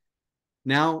Spirit.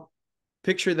 Now,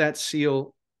 picture that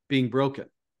seal being broken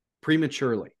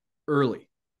prematurely, early.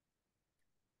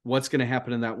 What's going to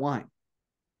happen in that wine?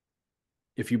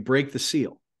 If you break the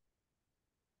seal,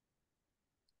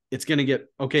 it's going to get,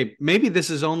 okay, maybe this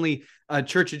is only a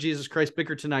Church of Jesus Christ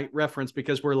Bickertonite reference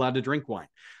because we're allowed to drink wine.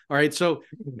 All right, so.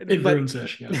 It ruins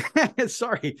it, yeah.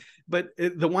 Sorry, but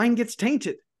the wine gets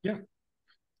tainted. Yeah.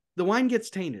 The wine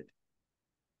gets tainted.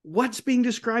 What's being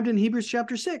described in Hebrews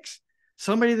chapter 6?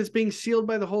 Somebody that's being sealed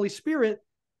by the Holy Spirit,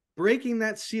 breaking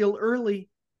that seal early,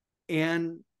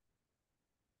 and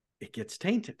it gets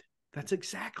tainted. That's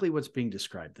exactly what's being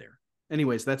described there.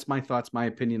 Anyways, that's my thoughts, my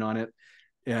opinion on it.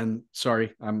 And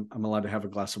sorry, I'm allowed to have a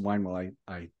glass of wine while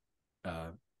I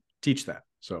teach that.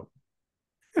 So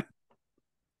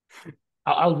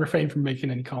I'll refrain from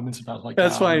making any comments about like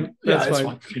that's fine. That's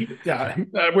fine. Yeah,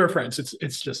 we're friends.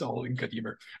 It's just all in good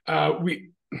humor.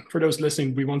 For those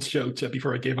listening, we once joked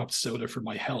before I gave up soda for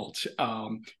my health.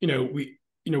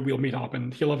 We'll meet up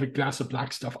and he'll have a glass of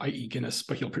black stuff, i.e. Guinness,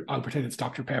 but I'll pretend it's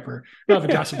Dr. Pepper. We'll have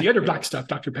a glass of the other black stuff,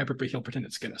 Dr. Pepper, but he'll pretend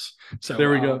it's Guinness. So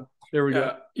there we go.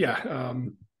 Yeah.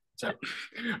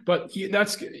 But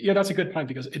that's a good point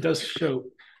because it does show.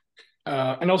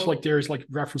 And also, like, there's like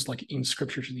reference like in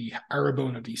scripture to the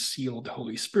arabone of the seal of the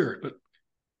Holy Spirit, but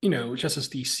just as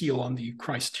the seal on the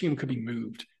Christ tomb could be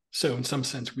moved, so in some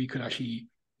sense we could actually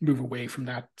move away from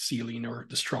that sealing or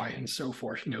destroy it and so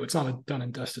forth. It's not a done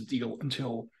and dusted deal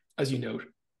until, as you note,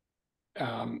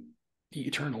 the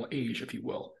eternal age, if you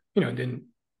will. And then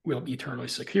we'll be eternally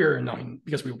secure, and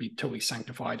because we will be totally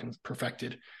sanctified and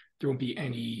perfected. There won't be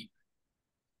any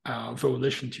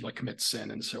volition to like commit sin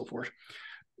and so forth.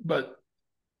 But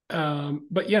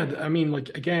yeah, I mean, like,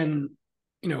 again,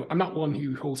 I'm not one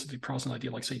who holds to the Protestant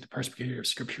idea, like, say, the perspicacy of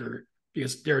Scripture,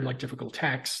 because they're like difficult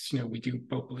texts. We do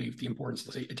both believe the importance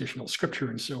of, say, additional Scripture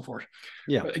and so forth.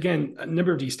 Yeah. But again, a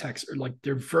number of these texts are like,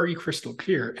 they're very crystal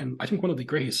clear, and I think one of the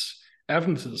greatest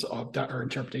evidences of that our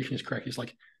interpretation is correct is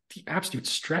like the absolute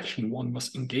stretching one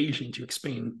must engage in to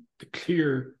explain the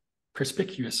clear,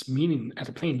 perspicuous meaning at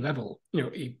a plain level.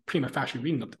 A prima facie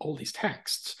reading of all these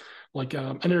texts. Like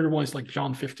another one is like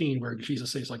John 15, where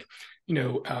Jesus says, like,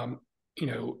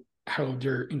 how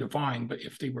they're in the vine, but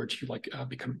if they were to like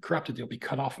become corrupted, they'll be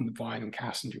cut off from the vine and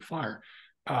cast into fire.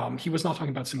 He was not talking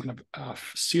about some kind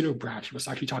of pseudo branch. He was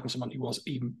actually talking to someone who was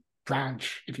a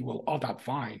branch, if you will, of that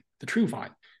vine, the true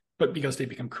vine. But because they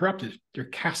become corrupted, they're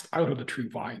cast out of the true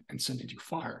vine and sent into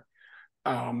fire.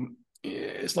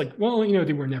 it's like, well,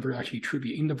 they were never actually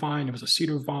truly in the vine. It was a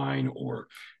pseudo vine, or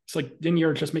it's like, then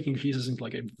you're just making Jesus into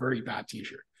like a very bad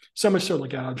teacher. So much so,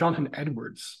 like Jonathan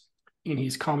Edwards in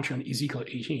his commentary on Ezekiel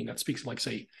 18, that speaks like,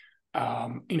 say,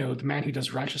 the man who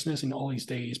does righteousness in all these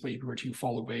days, but if he were to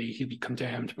fall away, he'll be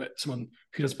condemned. But someone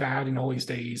who does bad in all these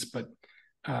days, but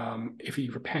if he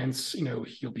repents,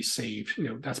 he'll be saved.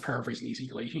 That's paraphrasing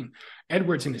Ezekiel 18.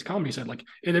 Edwards in his comedy said, like,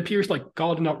 it appears like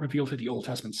God did not reveal to the Old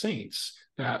Testament saints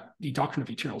that the doctrine of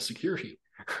eternal security.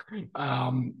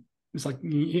 It's like,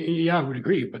 yeah, I would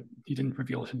agree, but he didn't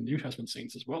reveal it to the New Testament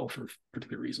saints as well for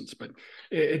particular reasons. But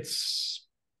it's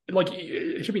like,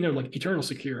 it should be known, like, eternal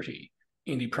security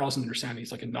in the Protestant understanding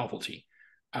is like a novelty.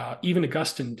 Even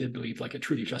Augustine did believe like a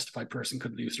truly justified person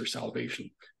could lose their salvation.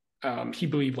 He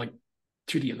believed like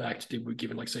to the elect, they would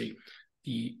give it like, say,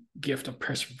 the gift of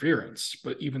perseverance,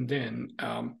 but even then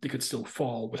they could still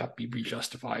fall without being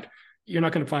re-justified. You're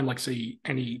not going to find, like, say,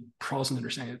 any Protestant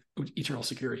understanding of eternal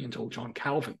security until John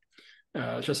Calvin,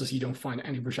 just as you don't find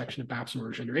any rejection of baptism or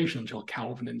regeneration until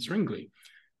Calvin and Zwingli.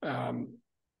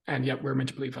 And yet we're meant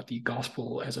to believe that the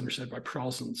gospel, as understood by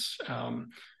Protestants,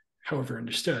 however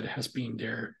understood, has been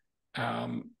there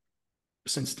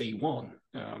since day one.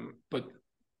 But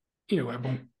I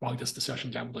won't bog this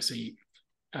discussion down with, let's say,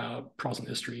 Protestant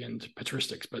history and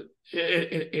patristics, but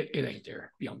it ain't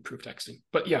there beyond proof texting.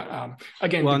 But yeah,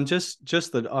 again. Well, and just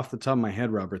that off the top of my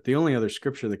head, Robert, the only other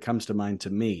scripture that comes to mind to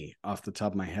me off the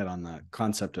top of my head on the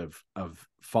concept of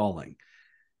falling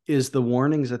is the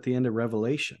warnings at the end of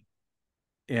Revelation.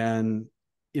 And,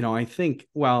 I think,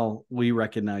 well, we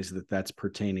recognize that that's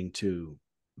pertaining to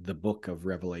the book of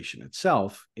Revelation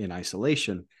itself in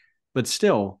isolation, but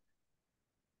still,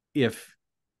 if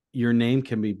your name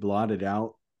can be blotted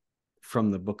out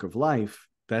from the book of life,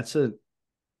 that's a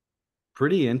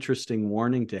pretty interesting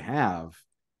warning to have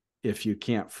if you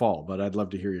can't fall. But I'd love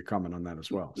to hear your comment on that as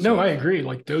well. No, I agree.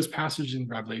 Like, those passages in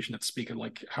Revelation that speak of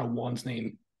like how one's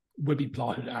name would be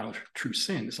blotted out through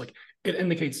sin, it's like, it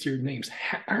indicates your names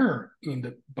are in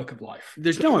the book of life.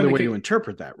 There's no other way to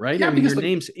interpret that, right? Yeah, because your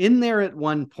name's in there at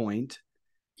one point.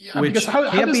 Yeah, which how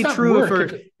can't be true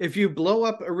if you blow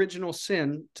up original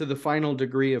sin to the final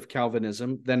degree of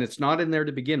Calvinism, then it's not in there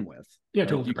to begin with. Yeah, right?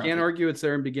 totally. You can't argue it's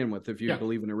there and begin with if you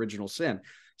believe in original sin.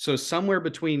 So somewhere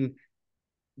between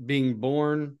being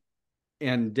born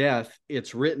and death,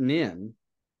 it's written in,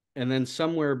 and then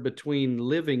somewhere between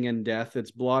living and death, it's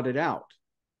blotted out.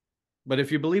 But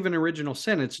if you believe in original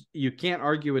sin, you can't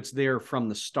argue it's there from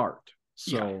the start.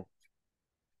 So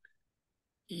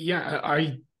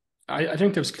I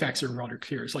think those texts are rather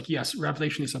clear. It's like, yes,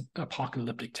 Revelation is an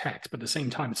apocalyptic text, but at the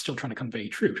same time, it's still trying to convey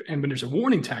truth. And when there's a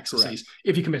warning text that says,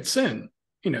 if you commit sin,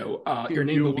 your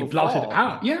name will be blotted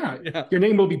out. Yeah, your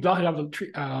name will be blotted out of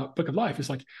the book of life. It's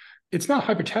like, it's not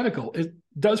hypothetical. It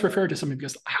does refer to something,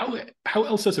 because how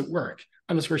else does it work?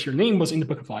 Unless, first, your name was in the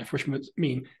book of life, which would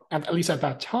mean, at least at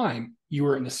that time, you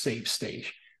were in a saved state.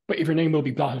 But if your name will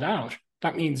be blotted out,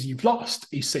 that means you've lost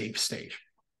a saved state.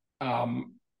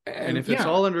 And if it's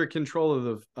all under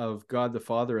control of God the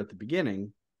Father at the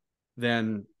beginning,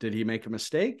 then did he make a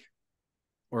mistake?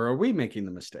 Or are we making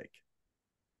the mistake?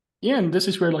 Yeah, and this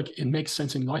is where, like, it makes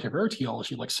sense in light of our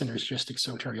theology, like synergistic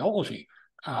soteriology.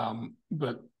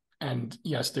 And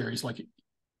yes, there is like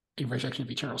a rejection of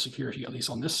eternal security, at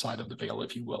least on this side of the veil,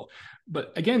 if you will.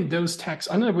 But again, those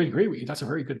texts, I would agree with you. That's a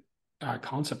very good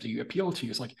concept that you appeal to.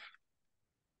 Is like,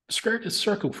 square the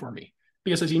circle for me.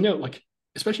 Because as you know, like,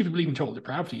 especially if you believe in total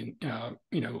depravity,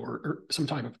 or some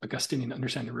type of Augustinian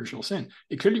understanding of original sin,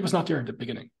 it clearly was not there in the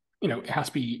beginning. It has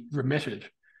to be remitted,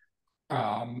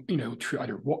 through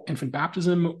either infant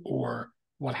baptism or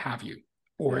what have you.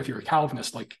 Or if you're a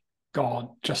Calvinist, like, God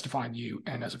justifying you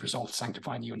and as a result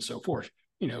sanctifying you and so forth.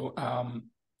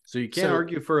 So you can't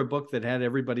argue for a book that had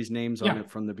everybody's names on it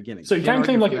from the beginning. So you can't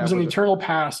claim like it was an eternal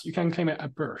past. You can claim it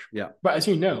at birth. Yeah. But as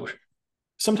you note,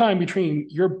 sometime between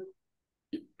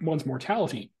one's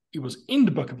mortality, it was in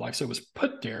the book of life, so it was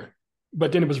put there,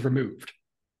 but then it was removed.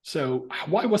 So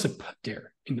why was it put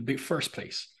there in the first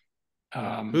place?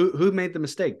 Who made the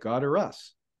mistake, God or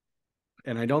us?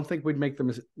 And I don't think I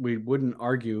wouldn't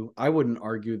argue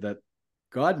that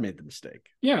God made the mistake.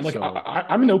 Yeah, like, so,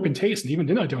 I'm an open taste, and even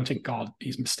then I don't think God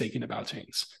is mistaken about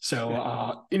things.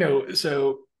 So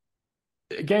so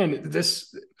again,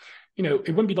 this, it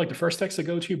wouldn't be like the first text I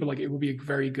go to, but like, it would be a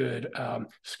very good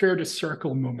square the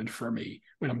circle moment for me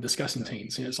when I'm discussing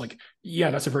things. It's like,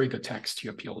 yeah, that's a very good text to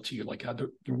appeal to you, like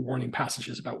the warning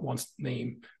passages about one's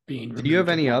name being removed. Do you have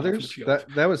any others?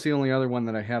 That was the only other one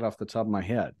that I had off the top of my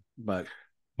head. But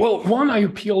well, one I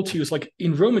appeal to is like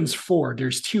in Romans 4,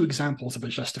 there's two examples of a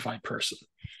justified person.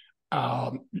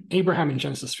 Abraham in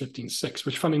Genesis 15:6,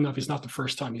 which funny enough is not the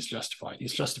first time he's justified.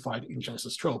 He's justified in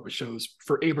Genesis 12, which shows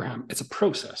for Abraham it's a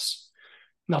process,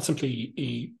 not simply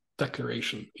a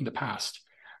declaration in the past.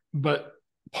 But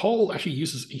Paul actually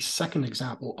uses a second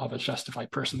example of a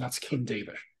justified person, that's King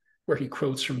David, where he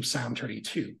quotes from Psalm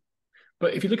 32.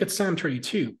 But if you look at Psalm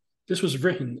 32, this was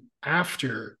written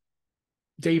after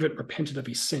David repented of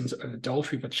his sins of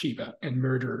adultery with Bathsheba and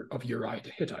murder of Uriah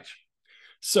the Hittite.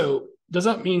 So does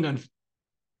that mean that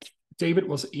David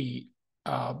was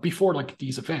before like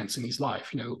these events in his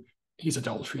life, his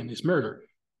adultery and his murder,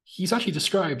 he's actually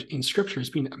described in Scripture as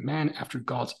being a man after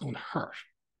God's own heart.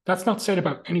 That's not said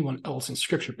about anyone else in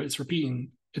Scripture, but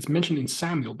it's mentioned in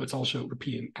Samuel, but it's also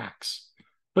repeated in Acts.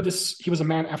 But he was a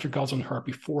man after God's own heart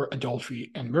before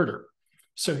adultery and murder.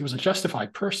 So he was a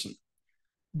justified person.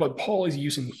 But Paul is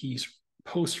using his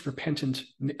post-repentant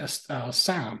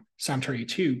Psalm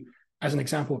 32, as an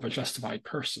example of a justified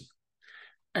person.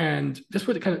 And this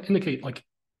would kind of indicate like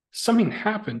something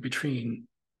happened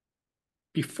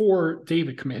before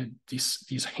David committed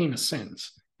these heinous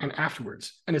sins and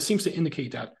afterwards. And it seems to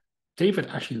indicate that David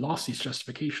actually lost his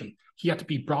justification. He had to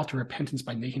be brought to repentance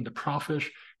by Nathan the prophet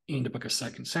in the book of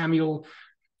 2 Samuel.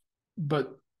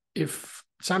 But if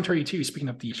Psalm 32 is speaking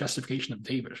of the justification of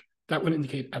David, that would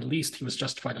indicate at least he was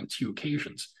justified on 2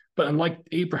 occasions. But unlike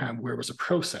Abraham, where it was a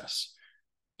process,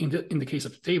 in the case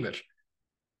of David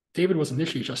was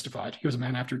initially justified. He was a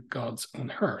man after God's own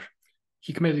heart.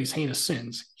 He committed these heinous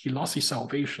sins. He lost his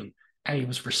salvation, and he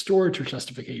was restored to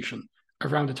justification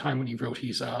around the time when he wrote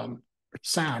his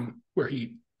Psalm, where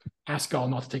he asked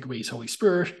God not to take away his Holy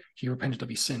Spirit. He repented of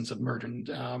his sins of murder and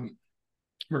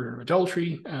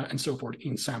adultery, and so forth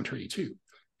in Psalm 32.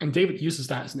 And David uses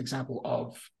that as an example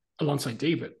of, alongside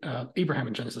Abraham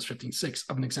in Genesis 15:6,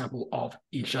 of an example of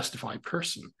a justified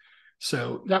person.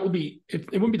 So that would be,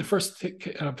 it wouldn't be the first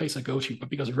place I go to, but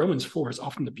because Romans 4 is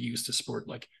often abused to support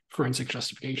like forensic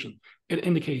justification, it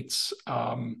indicates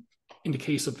in the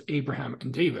case of Abraham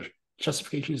and David,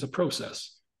 justification is a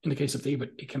process. In the case of David,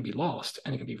 it can be lost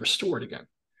and it can be restored again,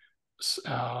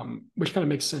 which kind of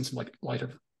makes sense in like light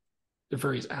of the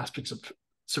various aspects of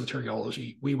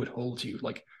soteriology we would hold to,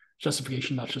 like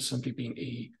justification not just simply being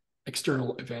a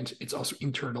external event, it's also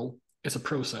internal, it's a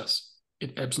process.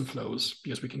 It ebbs and flows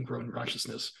because we can grow in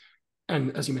righteousness.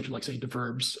 And as you mentioned, like say the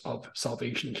verbs of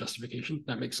salvation and justification,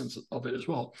 that makes sense of it as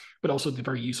well. But also the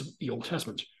very use of the Old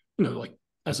Testament. Like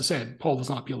as I said, Paul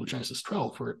does not appeal to Genesis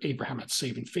 12 where Abraham had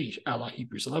saving faith, a la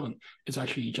Hebrews 11. It's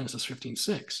actually Genesis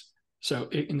 15:6. So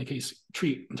it indicates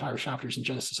 3 entire chapters in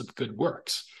Genesis of good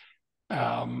works.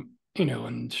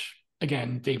 And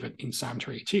again, David in Psalm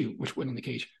 32, which would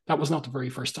indicate that was not the very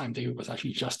first time David was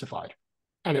actually justified.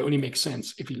 And it only makes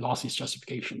sense if he lost his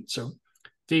justification. So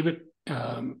David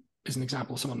is an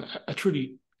example of someone, a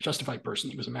truly justified person.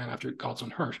 He was a man after God's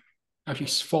own heart. Actually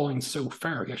falling so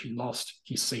far, he actually lost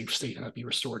his saved state and had to be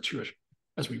restored to it,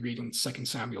 as we read in 2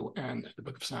 Samuel and the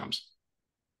book of Psalms.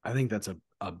 I think that's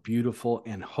a beautiful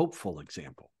and hopeful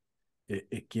example.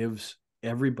 It gives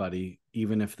everybody,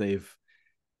 even if they've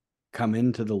come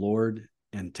into the Lord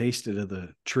and tasted of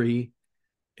the tree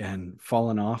and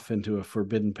fallen off into a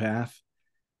forbidden path,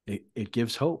 it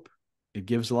gives hope. It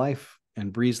gives life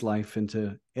and breathes life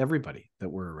into everybody that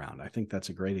we're around. I think that's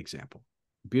a great example.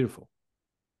 Beautiful.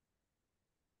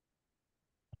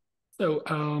 So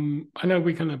I know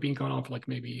we kind of been going on for like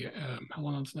maybe how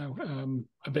long is now?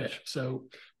 A bit. So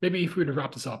maybe if we were to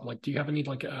wrap this up, like, do you have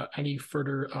any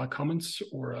further comments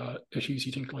or issues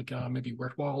you think like maybe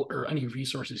worthwhile, or any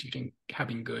resources you think have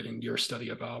been good in your study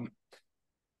of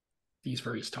these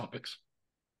various topics?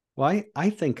 Well, I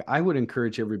think I would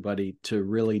encourage everybody to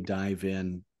really dive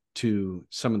in to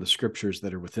some of the scriptures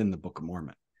that are within the Book of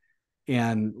Mormon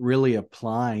and really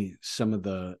apply some of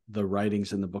the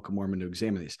writings in the Book of Mormon to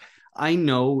examine these. I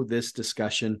know this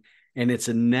discussion, and it's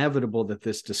inevitable that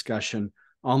this discussion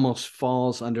almost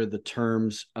falls under the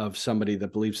terms of somebody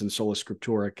that believes in sola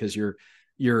scriptura, because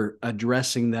you're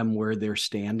addressing them where they're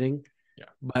standing. Yeah.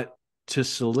 But to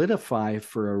solidify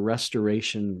for a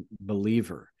restoration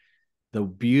believer the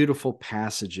beautiful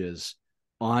passages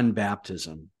on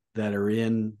baptism that are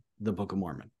in the Book of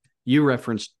Mormon. You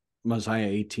referenced Mosiah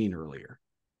 18 earlier.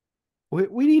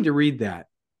 We need to read that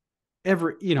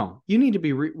we need to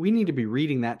be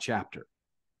reading that chapter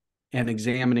and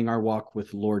examining our walk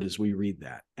with the Lord as we read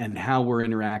that, and how we're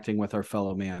interacting with our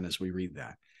fellow man as we read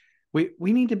that. We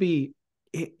need to be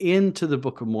into the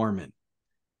Book of Mormon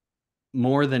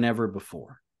more than ever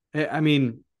before. I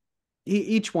mean,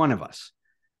 each one of us,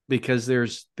 because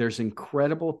there's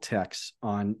incredible texts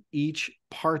on each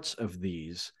parts of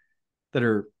these that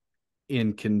are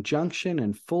in conjunction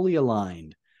and fully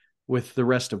aligned with the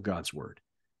rest of God's word.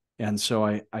 And so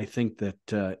I think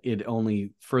that it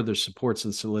only further supports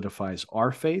and solidifies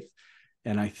our faith.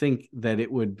 And I think that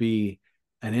it would be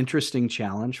an interesting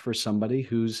challenge for somebody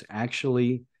who's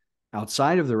actually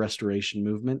outside of the Restoration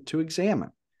movement to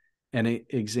examine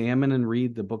and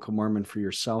read the Book of Mormon for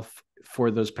yourself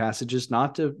for those passages,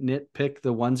 not to nitpick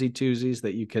the onesie twosies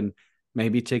that you can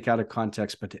maybe take out of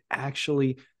context, but to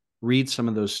actually read some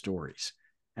of those stories,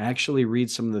 actually read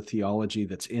some of the theology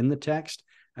that's in the text.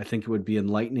 I think it would be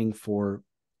enlightening for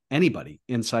anybody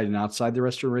inside and outside the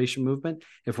Restoration movement.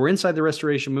 If we're inside the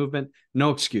Restoration movement,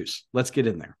 no excuse. Let's get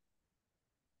in there.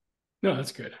 No,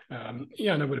 that's good.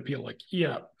 Yeah, and it would appeal. Like,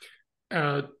 yeah,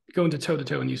 going to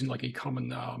toe and using like a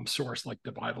common source like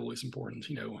the Bible is important.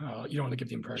 You know, you don't want to give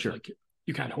the impression like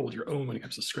you can't hold your own when it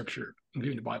comes to scripture,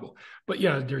 including the Bible. But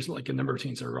yeah, there's like a number of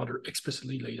things that are rather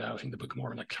explicitly laid out in the Book of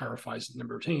Mormon that clarifies the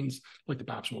number of things, like the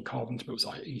baptismal covenant,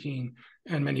 Mosiah 18,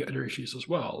 and many other issues as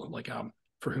well, like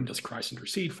for whom does Christ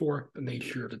intercede for, the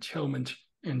nature of atonement,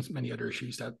 and many other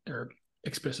issues that are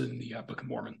explicit in the Book of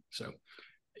Mormon. So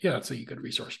yeah, that's a good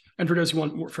resource. And for those who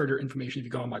want more further information, if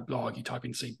you go on my blog, you type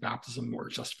in, say, baptism or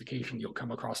justification, you'll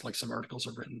come across like some articles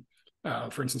I've written.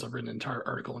 For instance, I've written an entire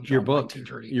article in John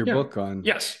 1930. Your book on...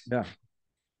 Yes. Yeah.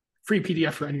 Free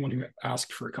PDF for anyone who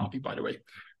asked for a copy, by the way.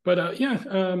 But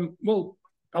well,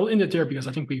 I'll end it there because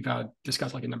I think we've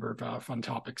discussed like a number of fun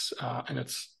topics and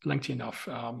it's lengthy enough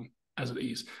as it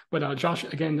is. But Josh,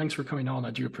 again, thanks for coming on.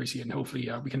 I do appreciate it. And hopefully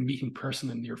we can meet in person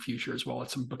in the near future as well at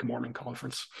some Book of Mormon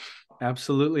conference.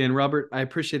 Absolutely. And Robert, I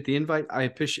appreciate the invite. I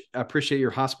appreciate your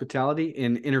hospitality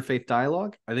in interfaith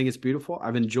dialogue. I think it's beautiful.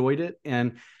 I've enjoyed it,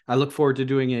 and I look forward to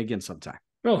doing it again sometime.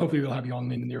 Well, hopefully we'll have you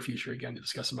on in the near future again to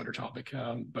discuss some other topic.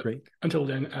 But Great. Until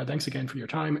then, thanks again for your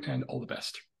time and all the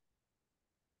best.